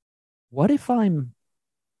like, what if I'm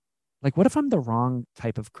the wrong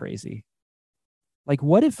type of crazy? Like,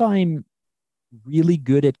 what if I'm really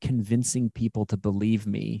good at convincing people to believe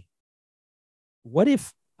me what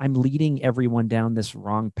if I'm leading everyone down this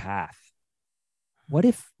wrong path? What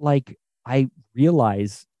if like I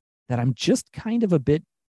realize that I'm just kind of a bit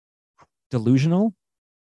delusional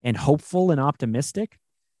and hopeful and optimistic,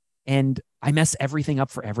 and I mess everything up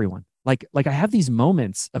for everyone? Like I have these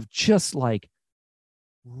moments of just like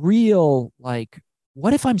real, like,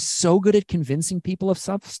 what if I'm so good at convincing people of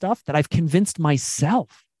some stuff that I've convinced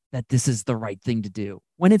myself that this is the right thing to do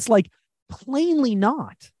when it's like plainly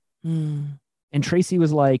not? Mm. And Tracy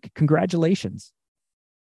was like, congratulations.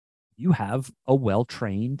 You have a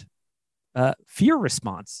well-trained fear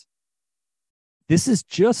response. This is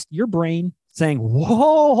just your brain saying,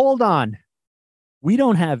 whoa, hold on. We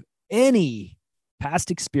don't have any past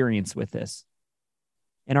experience with this.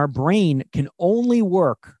 And our brain can only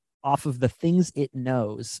work off of the things it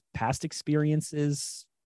knows. Past experiences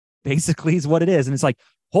basically is what it is. And it's like,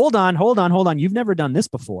 hold on. You've never done this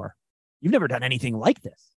before. You've never done anything like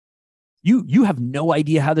this. You have no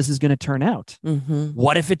idea how this is going to turn out. Mm-hmm.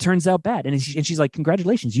 What if it turns out bad? And she's like,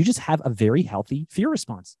 congratulations. You just have a very healthy fear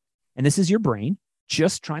response. And this is your brain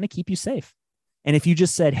just trying to keep you safe. And if you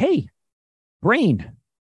just said, hey, brain,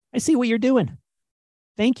 I see what you're doing.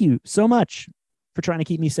 Thank you so much for trying to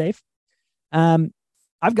keep me safe.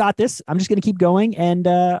 I've got this. I'm just going to keep going, and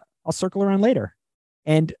I'll circle around later.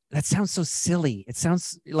 And that sounds so silly. It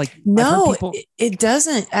sounds like no, it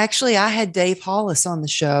doesn't. Actually, I had Dave Hollis on the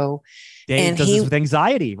show. Dave does this with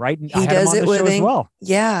anxiety, right? And he does it with as well.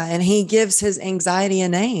 Yeah. And he gives his anxiety a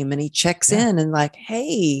name, and he checks in and like,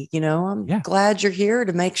 hey, I'm glad you're here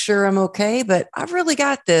to make sure I'm okay, but I've really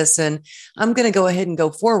got this, and I'm going to go ahead and go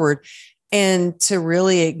forward. And to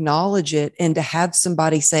really acknowledge it, and to have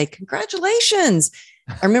somebody say, congratulations.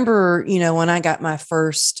 I remember, when I got my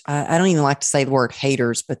first, I don't even like to say the word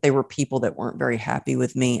haters, but they were people that weren't very happy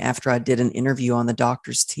with me after I did an interview on the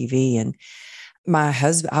doctor's TV. And my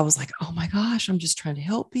husband, I was like, oh my gosh, I'm just trying to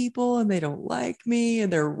help people, and they don't like me,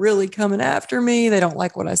 and they're really coming after me. They don't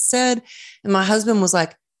like what I said. And my husband was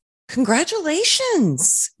like,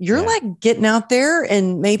 congratulations. You're like getting out there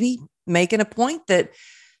and maybe making a point that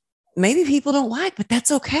maybe people don't like, but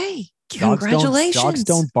that's okay. Congratulations. Dogs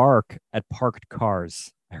don't bark at parked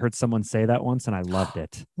cars. I heard someone say that once, and I loved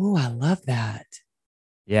it. Oh, I love that.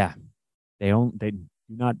 Yeah. They do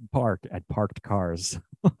not bark at parked cars.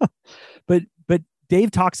 But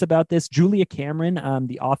Dave talks about this. Julia Cameron,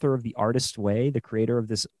 the author of The Artist's Way, the creator of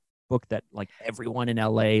this book that like everyone in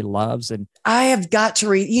LA loves. And I have got to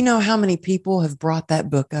read, how many people have brought that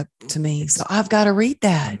book up to me. So I've got to read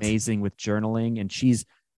that. Amazing with journaling. And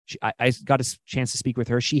I got a chance to speak with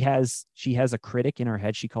her. She has a critic in her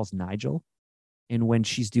head she calls Nigel. And when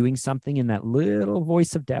she's doing something and that little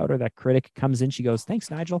voice of doubt or that critic comes in, she goes,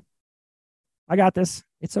 thanks, Nigel. I got this.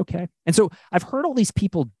 It's okay. And so I've heard all these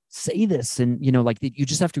people say this, and, like you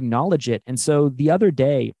just have to acknowledge it. And so the other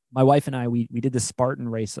day, my wife and I, we did the Spartan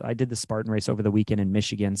race. I did the Spartan race over the weekend in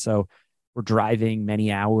Michigan. So we're driving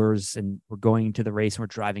many hours, and we're going to the race, and we're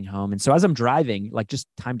driving home. And so as I'm driving, like just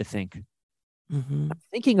time to think. Mm-hmm. I'm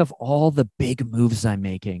thinking of all the big moves I'm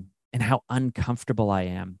making and how uncomfortable I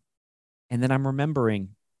am. And then I'm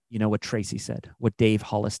remembering, what Tracy said, what Dave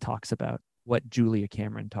Hollis talks about, what Julia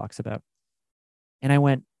Cameron talks about. And I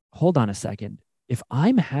went, hold on a second. If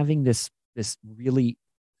I'm having this really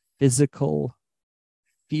physical,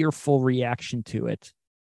 fearful reaction to it,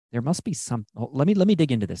 there must be some. Let me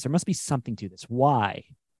dig into this. There must be something to this. Why?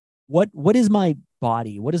 What is my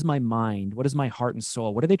body? What is my mind? What is my heart and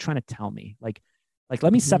soul? What are they trying to tell me? Like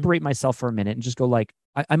let me separate myself for a minute and just go like,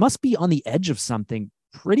 I must be on the edge of something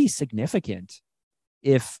pretty significant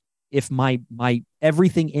if my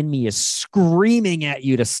everything in me is screaming at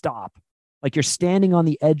you to stop. Like you're standing on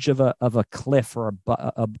the edge of a cliff or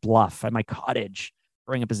a bluff. At my cottage,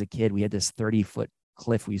 growing up as a kid, we had this 30-foot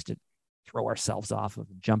cliff we used to throw ourselves off of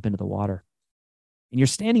and jump into the water. And you're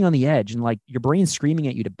standing on the edge, and like your brain's screaming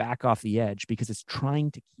at you to back off the edge because it's trying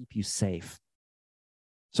to keep you safe.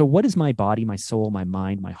 So what is my body, my soul, my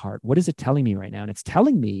mind, my heart? What is it telling me right now? And it's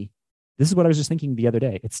telling me, this is what I was just thinking the other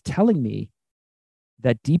day. It's telling me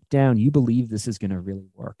that deep down, you believe this is going to really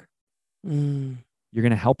work. You're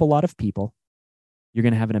going to help a lot of people. You're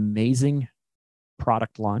going to have an amazing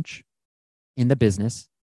product launch in the business.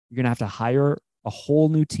 You're going to have to hire a whole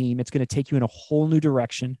new team. It's going to take you in a whole new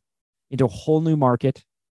direction, into a whole new market,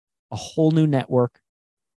 a whole new network.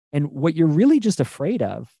 And what you're really just afraid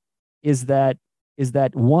of is that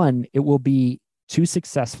one, it will be too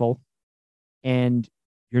successful and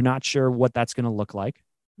you're not sure what that's going to look like.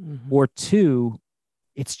 Mm-hmm. Or two,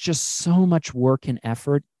 it's just so much work and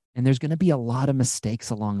effort, and there's going to be a lot of mistakes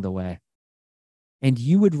along the way. And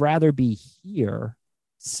you would rather be here,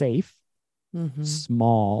 safe,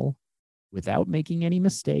 small, without making any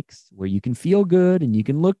mistakes, where you can feel good and you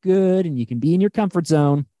can look good and you can be in your comfort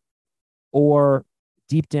zone, or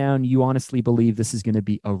deep down, you honestly believe this is going to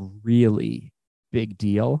be a really big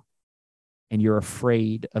deal and you're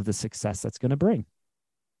afraid of the success that's going to bring.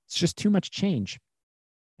 It's just too much change.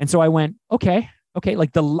 And so I went, okay,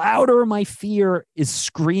 like the louder my fear is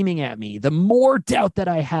screaming at me, the more doubt that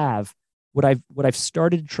I have. What I've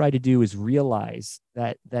started to try to do is realize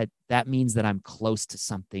that means that I'm close to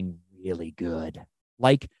something really good.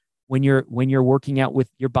 Like when you're working out with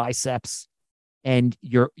your biceps and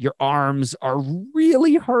your arms are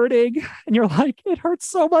really hurting and you're like, it hurts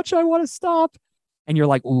so much, I want to stop. And you're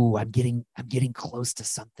like, ooh, I'm getting close to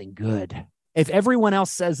something good. If everyone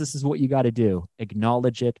else says this is what you got to do,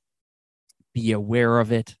 acknowledge it, be aware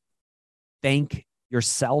of it, thank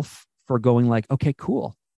yourself for going like, okay,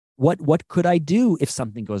 cool. What could I do if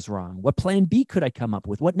something goes wrong? What plan B could I come up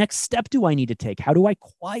with? What next step do I need to take? How do I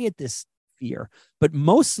quiet this fear? But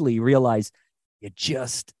mostly realize you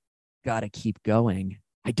just got to keep going.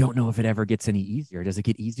 I don't know if it ever gets any easier. Does it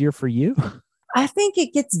get easier for you? I think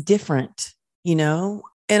it gets different,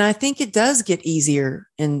 and I think it does get easier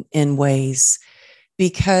in ways,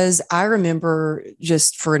 because I remember,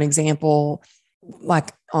 just for an example,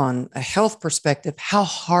 like on a health perspective, how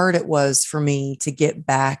hard it was for me to get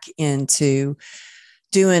back into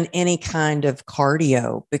doing any kind of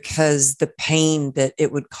cardio, because the pain that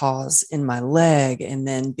it would cause in my leg. And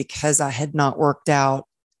then because I had not worked out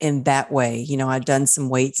in that way, I'd done some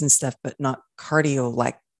weights and stuff, but not cardio,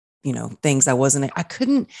 like, things I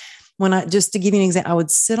couldn't. Just to give you an example, I would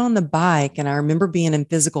sit on the bike, and I remember being in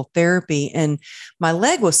physical therapy and my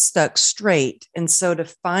leg was stuck straight. And so to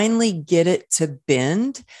finally get it to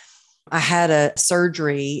bend, I had a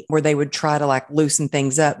surgery where they would try to like loosen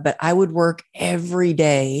things up, but I would work every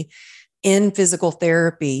day in physical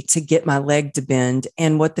therapy to get my leg to bend.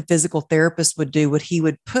 And what the physical therapist would do, he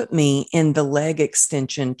would put me in the leg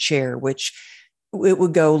extension chair, which it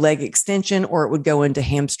would go leg extension or it would go into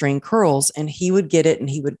hamstring curls, and he would get it and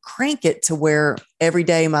he would crank it to where every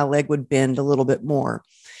day my leg would bend a little bit more.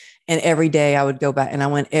 And every day I would go back, and I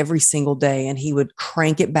went every single day, and he would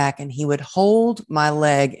crank it back and he would hold my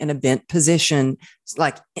leg in a bent position,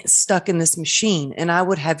 like stuck in this machine. And I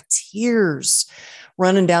would have tears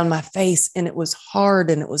running down my face, and it was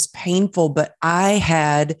hard and it was painful, but I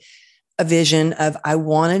had a vision of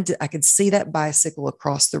I could see that bicycle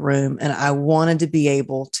across the room, and I wanted to be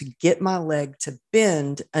able to get my leg to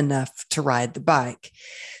bend enough to ride the bike.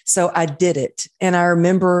 So I did it. And I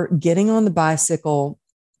remember getting on the bicycle,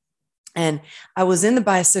 and I was in the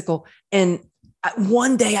bicycle, and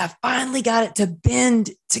one day I finally got it to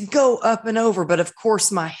bend to go up and over. But of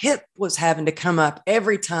course, my hip was having to come up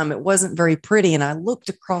every time. It wasn't very pretty. And I looked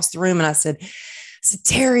across the room and I said,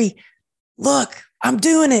 Terry, look, I'm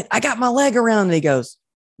doing it. I got my leg around. And he goes,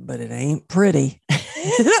 but it ain't pretty.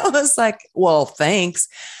 And I was like, well, thanks.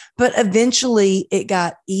 But eventually it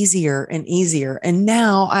got easier and easier. And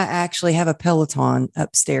now I actually have a Peloton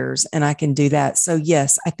upstairs and I can do that. So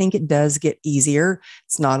yes, I think it does get easier.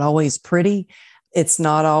 It's not always pretty. It's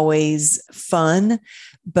not always fun,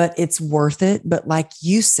 but it's worth it. But like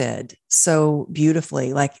you said so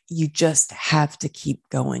beautifully, like you just have to keep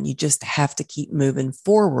going. You just have to keep moving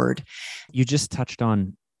forward. You just touched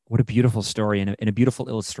on what a beautiful story and a beautiful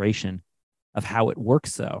illustration of how it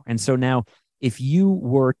works though. And so now if you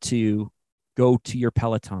were to go to your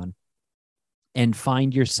Peloton and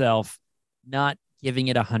find yourself not giving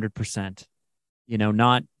it 100%,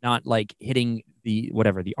 not like hitting the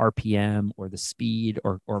RPM or the speed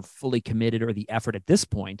or fully committed or the effort at this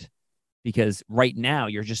point, because right now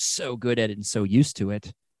you're just so good at it and so used to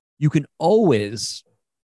it, you can always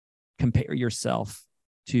compare yourself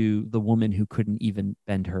to the woman who couldn't even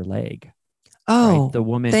bend her leg. Oh, right? The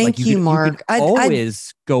woman. Thank you, Mark. You can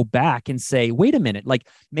always go back and say, wait a minute, like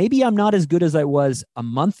maybe I'm not as good as I was a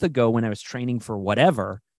month ago when I was training for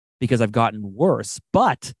whatever, because I've gotten worse,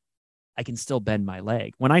 but I can still bend my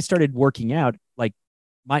leg. When I started working out, like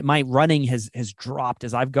my running has dropped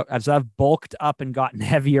as I've bulked up and gotten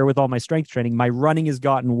heavier with all my strength training. My running has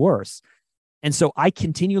gotten worse. And so I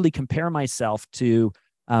continually compare myself to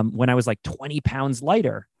when I was like 20 pounds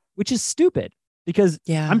lighter, which is stupid because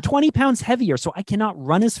I'm 20 pounds heavier. So I cannot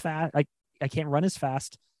run as fast. I can't run as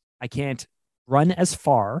fast. I can't run as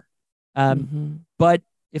far. But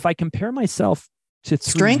if I compare myself to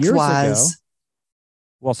 3 years ago,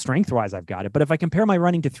 well, strength-wise, I've got it. But if I compare my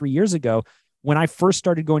running to 3 years ago, when I first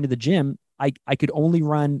started going to the gym, I could only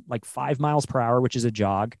run like 5 miles per hour, which is a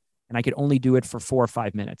jog, and I could only do it for 4 or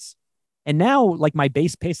 5 minutes. And now, like my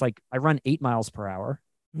base pace, like I run 8 miles per hour,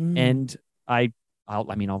 and I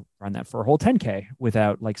I'll run that for a whole 10K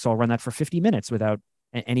without like, so I'll run that for 50 minutes without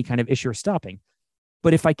any kind of issue or stopping.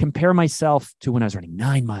 But if I compare myself to when I was running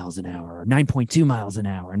 9 miles an hour or 9.2 miles an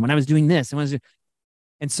hour, and when I was doing this,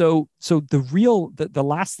 and so the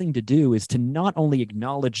last thing to do is to not only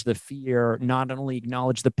acknowledge the fear, not only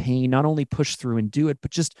acknowledge the pain, not only push through and do it,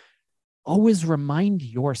 but just always remind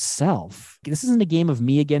yourself, this isn't a game of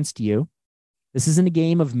me against you. This isn't a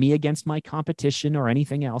game of me against my competition or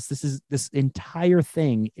anything else. This entire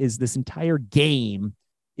game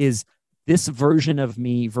is this version of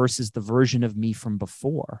me versus the version of me from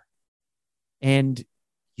before. And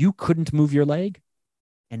you couldn't move your leg,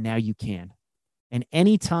 and now you can. And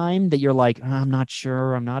any time that you're like, I'm not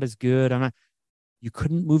sure, I'm not as good, you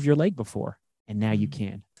couldn't move your leg before, and now you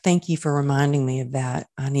can. Thank you for reminding me of that.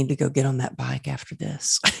 I need to go get on that bike after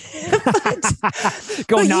this.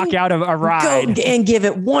 Go knock out a ride. Go and give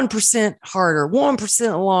it 1% harder,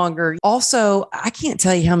 1% longer. Also, I can't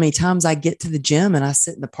tell you how many times I get to the gym and I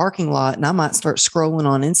sit in the parking lot and I might start scrolling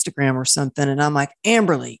on Instagram or something. And I'm like,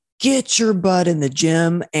 Amberly, get your butt in the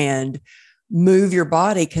gym and move your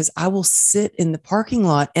body, because I will sit in the parking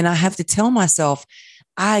lot and I have to tell myself,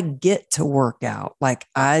 I get to work out. Like,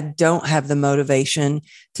 I don't have the motivation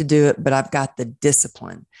to do it, but I've got the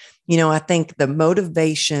discipline. I think the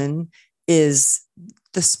motivation is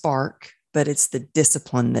the spark, but it's the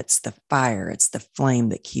discipline that's the fire. It's the flame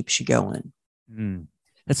that keeps you going.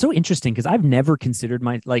 That's so interesting, because I've never considered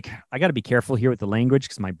I got to be careful here with the language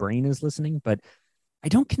because my brain is listening, but I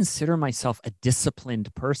don't consider myself a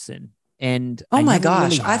disciplined person. And oh my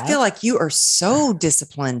gosh, I feel like you are so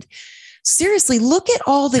disciplined. Seriously, look at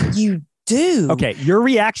all that you do. Okay, your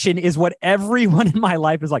reaction is what everyone in my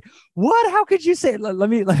life is like. What? How could you say it? Let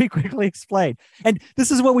me quickly explain. And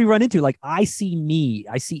this is what we run into. Like, I see me.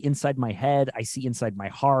 I see inside my head. I see inside my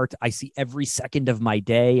heart. I see every second of my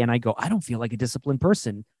day, and I go, I don't feel like a disciplined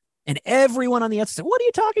person. And everyone on the outside, what are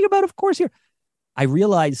you talking about? Of course, I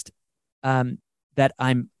realized that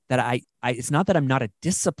it's not that I'm not a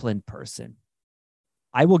disciplined person.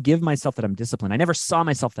 I will give myself that I'm disciplined. I never saw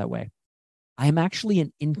myself that way. I am actually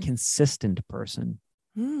an inconsistent person.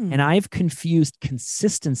 And I've confused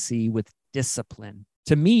consistency with discipline.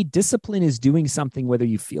 To me, discipline is doing something whether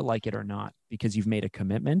you feel like it or not, because you've made a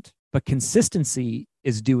commitment. But consistency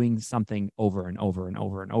is doing something over and over and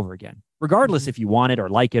over and over again, regardless if you want it or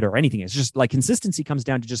like it or anything. It's just like consistency comes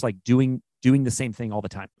down to just like doing the same thing all the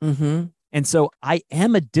time. And so I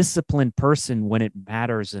am a disciplined person when it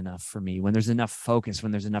matters enough for me, when there's enough focus,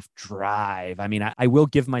 when there's enough drive. I mean, I will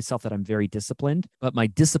give myself that I'm very disciplined, but my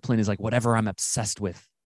discipline is like whatever I'm obsessed with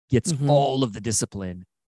gets all of the discipline.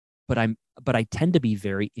 But I tend to be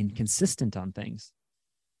very inconsistent on things.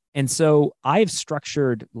 And so I've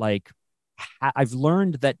structured, I've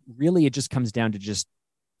learned that really it just comes down to just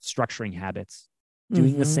structuring habits,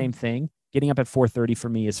 doing the same thing. Getting up at 4:30 for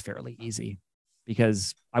me is fairly easy,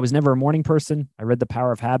 because I was never a morning person. I read The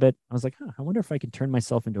Power of Habit. I was like, I wonder if I can turn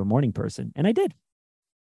myself into a morning person. And I did.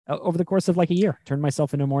 Over the course of like a year, turned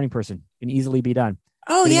myself into a morning person. Can easily be done.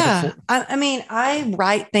 Oh, yeah. I mean, I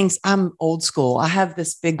write things. I'm old school. I have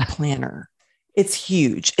this big planner. It's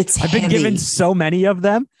huge. I've been given so many of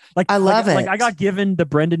them. I love it. Like, I got given the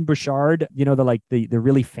Brendan Bouchard, the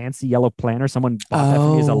really fancy yellow planner. Someone bought that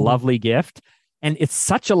for me as a lovely gift. And it's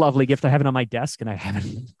such a lovely gift. I have it on my desk and I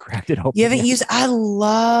haven't cracked it open. You haven't used it? I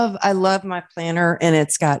love my planner, and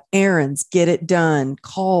it's got errands, get it done,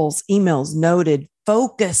 calls, emails, noted,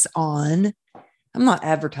 focus on. I'm not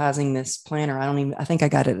advertising this planner. I think I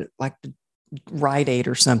got it at like the Rite Aid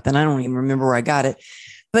or something. I don't even remember where I got it,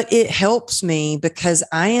 but it helps me because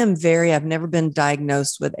I've never been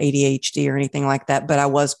diagnosed with ADHD or anything like that, but I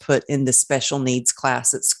was put in the special needs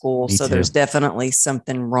class at school. So there's definitely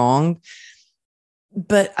something wrong.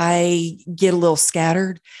 But I get a little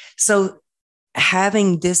scattered. So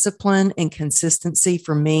having discipline and consistency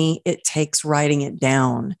for me, it takes writing it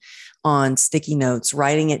down on sticky notes,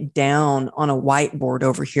 writing it down on a whiteboard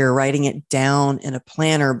over here, writing it down in a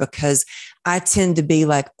planner, because I tend to be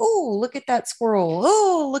like, oh, look at that squirrel.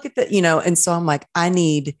 Oh, look at that, and so I'm like, I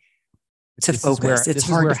need to focus. It's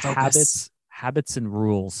hard to focus. Habits and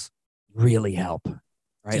rules really help,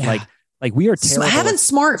 right? Yeah. Like we are terrible. Having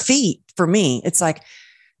smart feet for me, it's like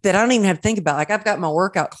that I don't even have to think about. Like, I've got my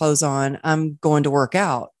workout clothes on. I'm going to work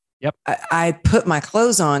out. Yep. I put my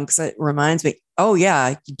clothes on because it reminds me, oh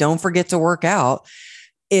yeah, don't forget to work out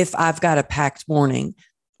if I've got a packed morning.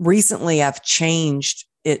 Recently, I've changed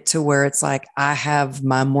it to where it's like I have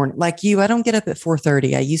my morning, like you, I don't get up at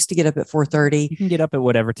 4:30. I used to get up at 4:30. You can get up at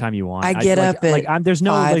whatever time you want. I get up at there's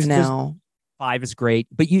no 5 now. 5 is great,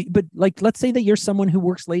 but let's say that you're someone who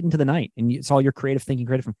works late into the night and it's all your creative thinking,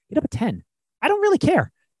 get up at 10. I don't really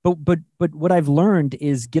care. But what I've learned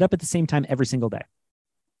is get up at the same time every single day,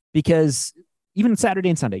 because even Saturday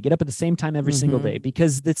and Sunday, get up at the same time every single day,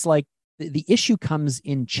 because it's like the issue comes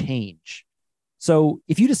in change. So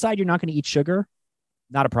if you decide you're not going to eat sugar,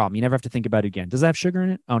 not a problem. You never have to think about it again. Does it have sugar in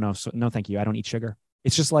it? Oh, no. So, no, thank you. I don't eat sugar.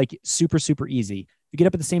 It's just like super, super easy. You get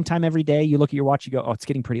up at the same time every day. You look at your watch. You go, oh, it's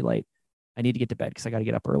getting pretty late. I need to get to bed because I got to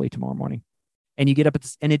get up early tomorrow morning. And you get up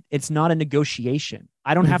and it's not a negotiation.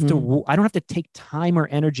 I don't have to take time or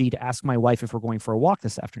energy to ask my wife if we're going for a walk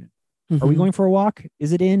this afternoon. Are we going for a walk?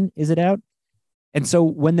 Is it in? Is it out? And so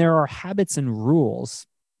when there are habits and rules,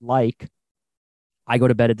 like I go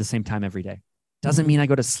to bed at the same time every day, doesn't mean I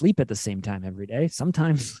go to sleep at the same time every day.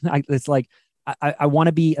 Sometimes it's like I want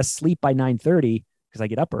to be asleep by 9:30 because I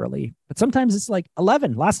get up early, but sometimes it's like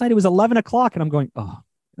 11. Last night it was 11 o'clock and I'm going, oh,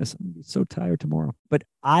 I'm gonna be so tired tomorrow. But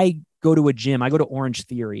I go to a gym. I go to Orange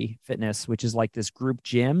Theory Fitness, which is like this group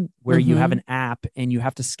gym where you have an app and you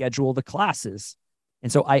have to schedule the classes.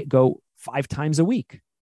 And so I go 5 times a week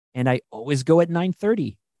and I always go at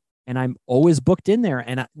 9:30 and I'm always booked in there.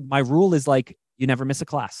 And my rule is like, you never miss a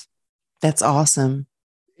class. That's awesome.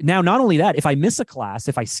 Now, not only that, if I miss a class,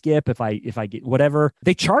 if I skip, if I get whatever,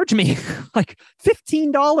 they charge me like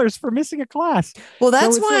 $15 for missing a class. Well,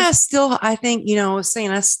 that's so why I think, I was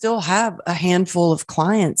saying I still have a handful of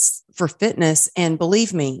clients for fitness. And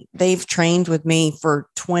believe me, they've trained with me for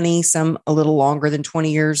 20, some a little longer than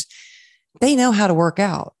 20 years. They know how to work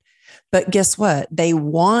out. But guess what? They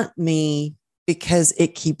want me because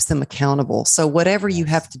it keeps them accountable. So whatever you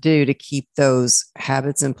have to do to keep those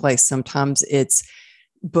habits in place, sometimes it's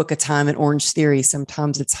book a time at Orange Theory.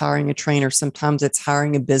 Sometimes it's hiring a trainer. Sometimes it's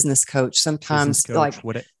hiring a business coach. Sometimes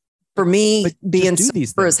for me, being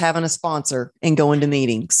sober is having a sponsor and going to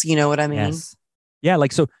meetings. You know what I mean? Yes. Yeah.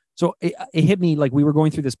 Like, so it hit me like we were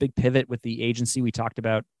going through this big pivot with the agency. We talked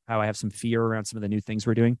about how I have some fear around some of the new things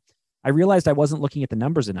we're doing. I realized I wasn't looking at the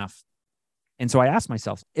numbers enough. And so I asked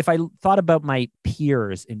myself, if I thought about my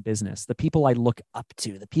peers in business, the people I look up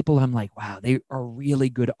to, the people I'm like, wow, they are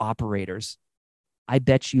really good operators. I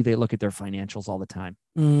bet you they look at their financials all the time.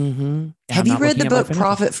 Have you read the book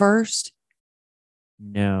Profit First?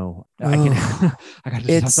 No, I got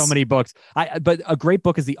to so many books. But a great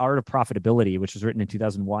book is The Art of Profitability, which was written in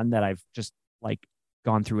 2001 that I've just like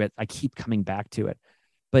gone through it. I keep coming back to it,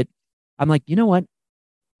 but I'm like, you know what?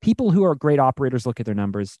 People who are great operators look at their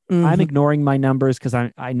numbers. I'm ignoring my numbers because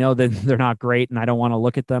I know that they're not great and I don't want to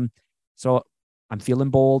look at them. So I'm feeling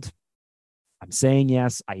bold. I'm saying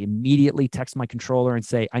yes. I immediately text my controller and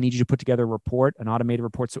say, I need you to put together a report, an automated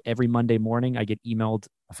report. So every Monday morning I get emailed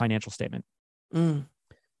a financial statement.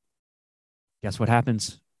 Guess what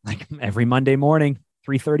happens? Like every Monday morning,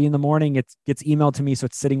 3:30 in the morning, it gets emailed to me. So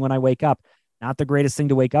it's sitting when I wake up. Not the greatest thing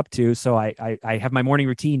to wake up to. So I have my morning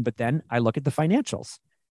routine, but then I look at the financials.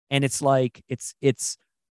 And it's like, it's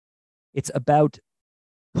about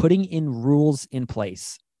putting in rules in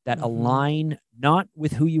place that align not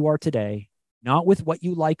with who you are today, not with what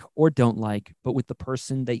you like or don't like, but with the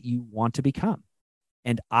person that you want to become.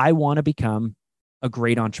 And I want to become a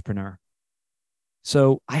great entrepreneur.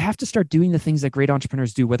 So I have to start doing the things that great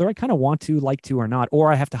entrepreneurs do, whether I kind of want to, like to, or not,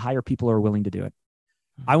 or I have to hire people who are willing to do it.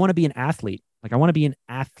 I want to be an athlete. Like I want to be an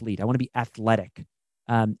athlete. I want to be athletic.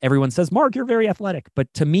 Everyone says, Mark, you're very athletic.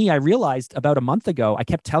 But to me, I realized about a month ago, I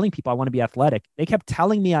kept telling people I want to be athletic. They kept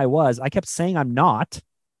telling me I was. I kept saying I'm not,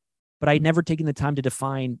 but I'd never taken the time to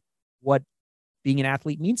define what being an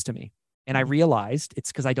athlete means to me. And I realized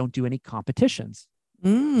it's because I don't do any competitions.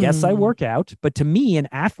 Yes, I work out, but to me, an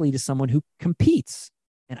athlete is someone who competes,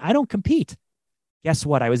 and I don't compete. Guess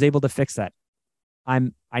what? I was able to fix that. I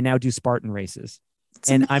now do Spartan races. It's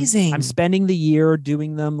amazing. I'm spending the year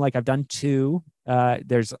doing them. Like I've done 2.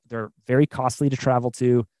 They're very costly to travel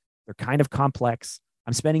to. They're kind of complex.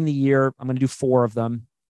 I'm spending the year. I'm going to do 4 of them,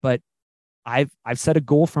 but I've set a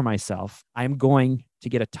goal for myself. I'm going to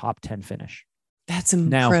get a top 10 finish. That's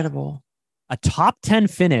incredible. Now, a top 10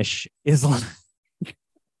 finish is like,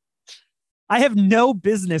 I have no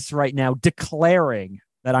business right now declaring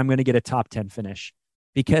that I'm going to get a top 10 finish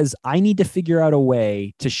because I need to figure out a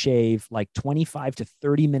way to shave like 25 to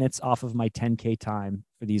 30 minutes off of my 10K time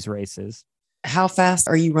for these races. How fast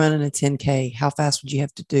are you running a 10K? How fast would you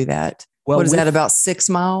have to do that? Well, what is that, about 6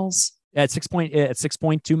 miles? At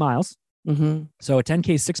 6.2 miles. So a 10K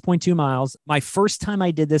is 6.2 miles. My first time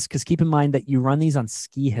I did this, because keep in mind that you run these on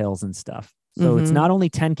ski hills and stuff. So it's not only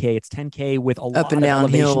 10K, it's 10K with a lot up and down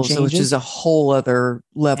hills, which is a whole other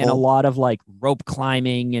level. And a lot of like rope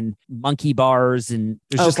climbing and monkey bars. And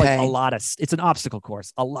there's just like a lot of, it's an obstacle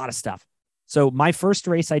course, a lot of stuff. So my first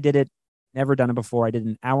race, I did it, never done it before. I did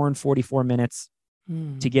an hour and 44 minutes.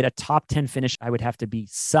 To get a top 10 finish, I would have to be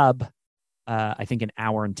sub, I think, an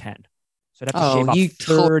hour and 10. So I'd have to shave off you 30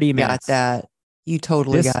 totally minutes. got that. You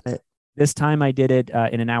totally got it. This time I did it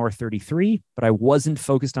in an hour 33, but I wasn't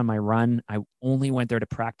focused on my run. I only went there to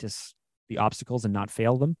practice the obstacles and not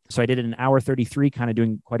fail them. So I did it in an hour 33, kind of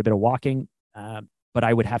doing quite a bit of walking. But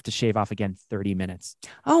I would have to shave off again 30 minutes.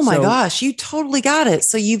 Oh my gosh, you totally got it.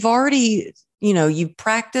 So you've already, you've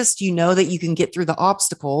practiced, that you can get through the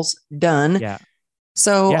obstacles, done. Yeah.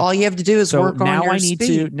 So all you have to do is work on your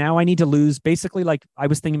speed. Now I need to lose, basically, like I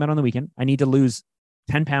was thinking about on the weekend, I need to lose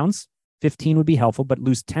 10 pounds. 15 would be helpful, but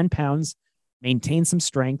lose 10 pounds, maintain some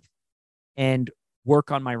strength, and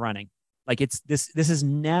work on my running. Like this is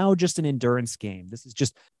now just an endurance game.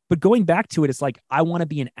 But going back to it, it's like, I want to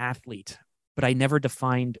be an athlete, but I never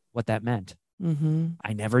defined what that meant. Mm-hmm.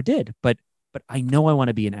 I never did, but I know I want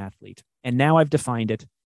to be an athlete, and now I've defined it,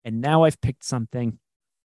 and now I've picked something,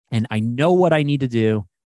 and I know what I need to do.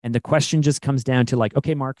 And the question just comes down to like,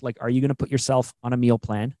 okay, Mark, like, are you going to put yourself on a meal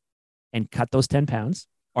plan and cut those 10 pounds?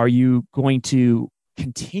 Are you going to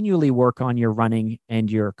continually work on your running and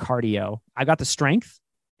your cardio? I got the strength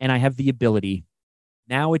and I have the ability.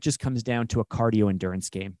 Now it just comes down to a cardio endurance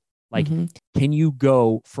game. Like, can you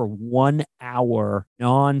go for 1 hour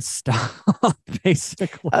nonstop,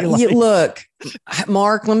 basically? Look,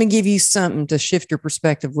 Mark, let me give you something to shift your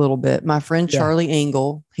perspective a little bit. My friend Charlie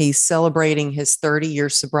Engle, he's celebrating his 30-year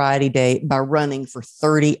sobriety date by running for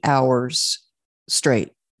 30 hours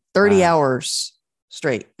straight. 30 hours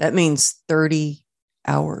straight. That means 30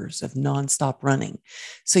 hours of nonstop running.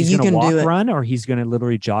 So you can do it. Run, or he's going to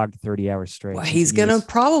literally jog 30 hours straight. Well, he's going to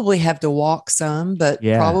probably have to walk some, but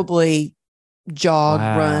probably jog,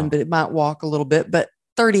 run, but it might walk a little bit. But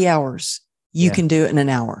 30 hours, you can do it in an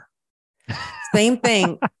hour. Same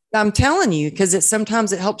thing. I'm telling you, because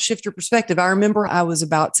sometimes it helps shift your perspective. I remember I was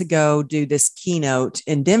about to go do this keynote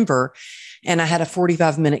in Denver, and I had a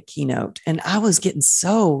 45-minute keynote, and I was getting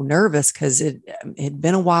so nervous because it had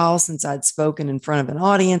been a while since I'd spoken in front of an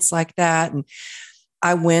audience like that. And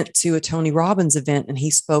I went to a Tony Robbins event, and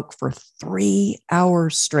he spoke for 3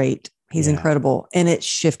 hours straight. He's incredible. And it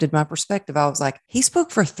shifted my perspective. I was like, he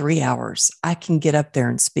spoke for 3 hours. I can get up there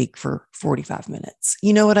and speak for 45 minutes.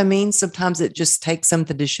 You know what I mean? Sometimes it just takes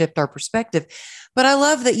something to shift our perspective. But I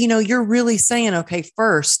love that, you're really saying, okay,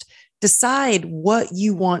 first, decide what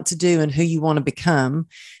you want to do and who you want to become,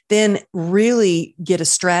 then really get a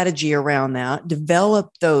strategy around that, develop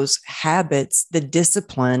those habits, the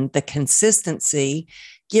discipline, the consistency,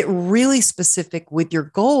 get really specific with your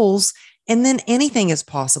goals, and then anything is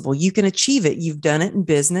possible. You can achieve it. You've done it in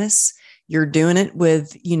business. You're doing it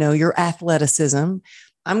with, your athleticism.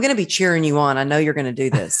 I'm going to be cheering you on. I know you're going to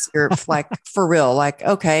do this. You're like, for real, like,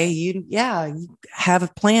 okay, you have a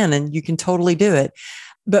plan and you can totally do it.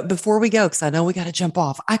 But before we go, because I know we got to jump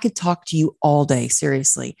off, I could talk to you all day.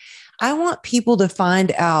 Seriously. I want people to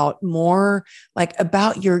find out more like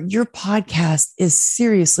about your podcast is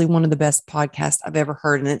seriously one of the best podcasts I've ever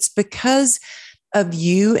heard. And it's because of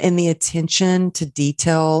you and the attention to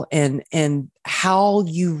detail and how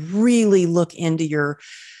you really look into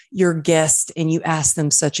your guest and you ask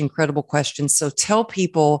them such incredible questions. So tell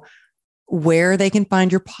people where they can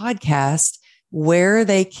find your podcast, where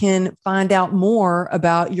they can find out more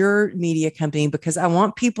about your media company, because I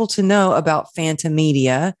want people to know about Phantom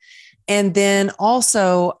Media. And then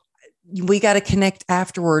also we got to connect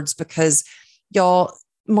afterwards because y'all,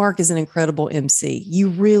 Mark is an incredible MC. You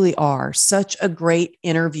really are such a great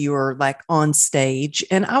interviewer, like on stage.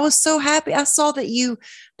 And I was so happy. I saw that you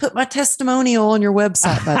put my testimonial on your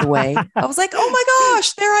website, by the way. I was like, oh my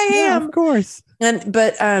gosh, there I am. Yeah, of course.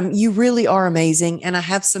 But you really are amazing. And I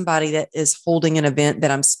have somebody that is holding an event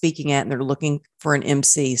that I'm speaking at, and they're looking for an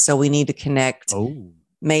MC. So we need to connect. Oh,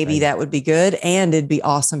 maybe that would be good. And it'd be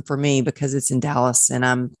awesome for me because it's in Dallas and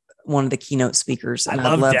I'm one of the keynote speakers. And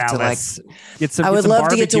I love Dallas. I would love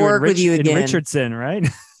to get to work with you again. Richardson, right?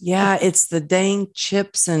 Yeah. It's the dang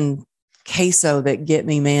chips and queso that get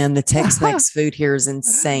me, man. The Tex-Mex food here is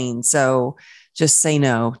insane. So just say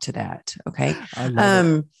no to that. Okay. I love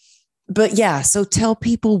it. But yeah, so tell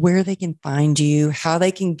people where they can find you, how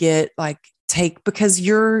they can get because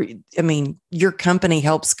your company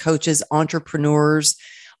helps coaches, entrepreneurs,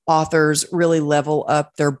 authors really level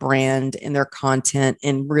up their brand and their content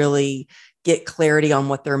and really get clarity on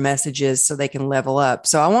what their message is so they can level up.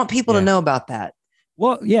 So I want people to know about that.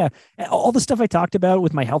 Well, yeah, all the stuff I talked about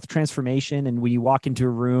with my health transformation, and when you walk into a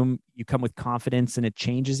room, you come with confidence and it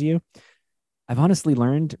changes you. I've honestly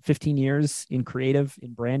learned 15 years in creative,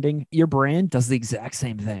 in branding, your brand does the exact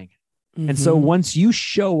same thing. And so once you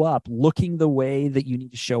show up looking the way that you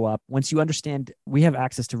need to show up, once you understand we have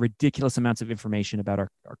access to ridiculous amounts of information about our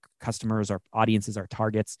customers, our audiences, our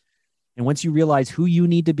targets. And once you realize who you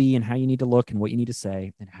need to be and how you need to look and what you need to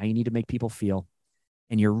say and how you need to make people feel,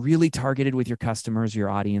 and you're really targeted with your customers, your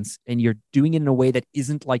audience, and you're doing it in a way that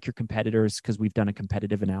isn't like your competitors, because we've done a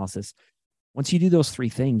competitive analysis. Once you do those three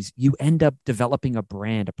things, you end up developing a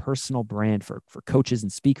brand, a personal brand for coaches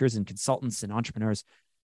and speakers and consultants and entrepreneurs,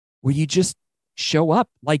 where you just show up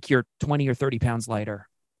like you're 20 or 30 pounds lighter,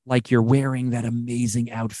 like you're wearing that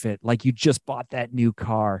amazing outfit, like you just bought that new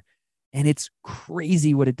car. And it's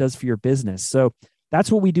crazy what it does for your business. So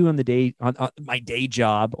that's what we do on my day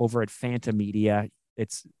job over at Phanta Media.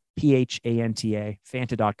 It's Phanta,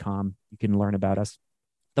 Phanta.com. You can learn about us.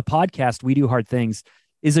 The podcast, We Do Hard Things,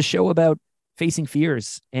 is a show about facing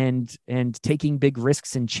fears and taking big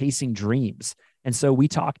risks and chasing dreams. And so we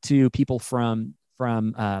talk to people from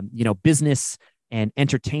business and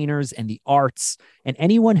entertainers and the arts, and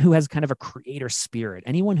anyone who has kind of a creator spirit,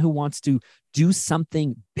 anyone who wants to do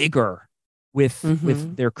something bigger with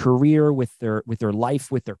their career, with their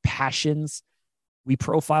life, with their passions. We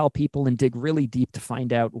profile people and dig really deep to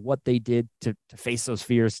find out what they did to face those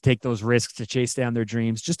fears, to take those risks, to chase down their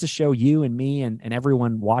dreams, just to show you and me and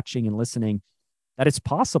everyone watching and listening that it's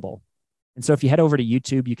possible. And so if you head over to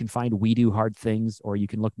YouTube, you can find We Do Hard Things, or you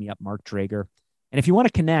can look me up, Mark Drager. And if you want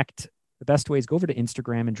to connect, the best way is go over to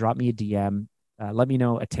Instagram and drop me a DM. Let me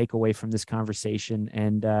know a takeaway from this conversation,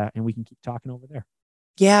 and we can keep talking over there.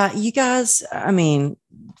 Yeah, you guys, I mean,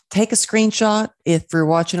 take a screenshot if you're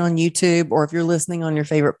watching on YouTube or if you're listening on your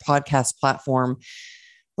favorite podcast platform.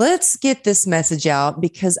 Let's get this message out,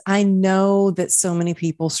 because I know that so many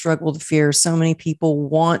people struggle with fear. So many people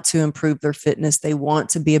want to improve their fitness. They want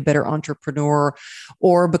to be a better entrepreneur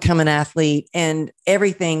or become an athlete. And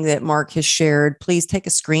everything that Mark has shared, please take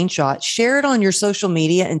a screenshot, share it on your social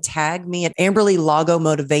media, and tag me at Amberly Lago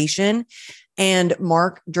Motivation and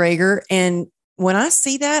Mark Drager. And when I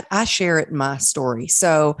see that, I share it in my story.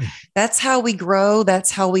 So that's how we grow. That's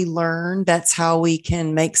how we learn. That's how we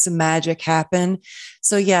can make some magic happen.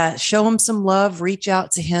 So yeah, show him some love, reach out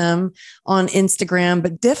to him on Instagram,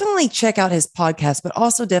 but definitely check out his podcast, but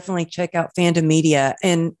also definitely check out Phanta Media.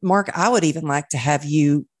 And Mark, I would even like to have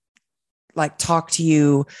you talk to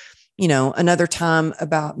you, another time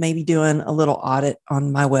about maybe doing a little audit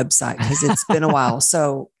on my website, because it's been a while.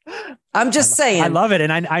 So I'm just saying. I love it.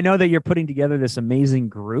 And I know that you're putting together this amazing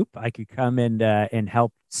group. I could come and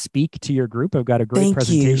help speak to your group. I've got a great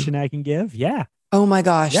presentation I can give. Yeah. Oh my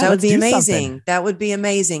gosh. That would be amazing. Something. That would be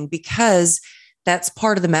amazing, because that's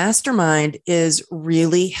part of the mastermind, is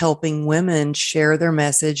really helping women share their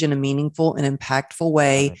message in a meaningful and impactful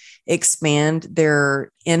way, expand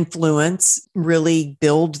their influence, really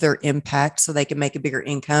build their impact so they can make a bigger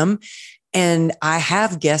income. And I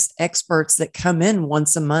have guest experts that come in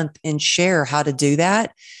once a month and share how to do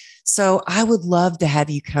that. So I would love to have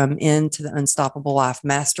you come into the Unstoppable Life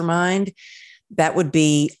Mastermind. That would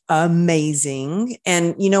be amazing.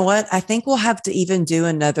 And you know what? I think we'll have to even do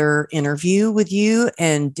another interview with you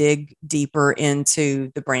and dig deeper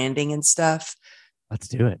into the branding and stuff. Let's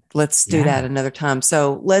do it. Let's do that another time.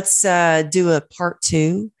 So let's do a part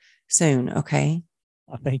 2 soon. Okay.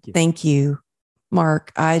 Oh, thank you. Thank you,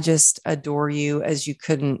 Mark. I just adore you as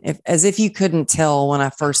if you couldn't tell when I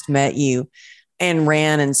first met you and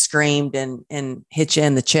ran and screamed and hit you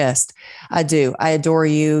in the chest. I do. I adore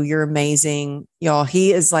you. You're amazing. Y'all,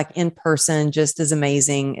 he is in person, just as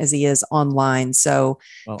amazing as he is online. So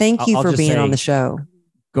thank you for being on the show.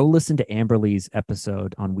 Go listen to Amberly's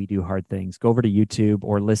episode on We Do Hard Things. Go over to YouTube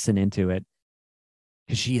or listen into it,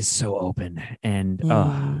 because she is so open. And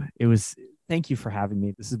thank you for having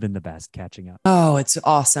me. This has been the best catching up. Oh, it's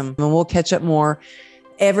awesome. And we'll catch up more.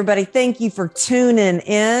 Everybody, thank you for tuning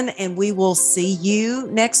in, and we will see you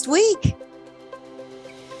next week.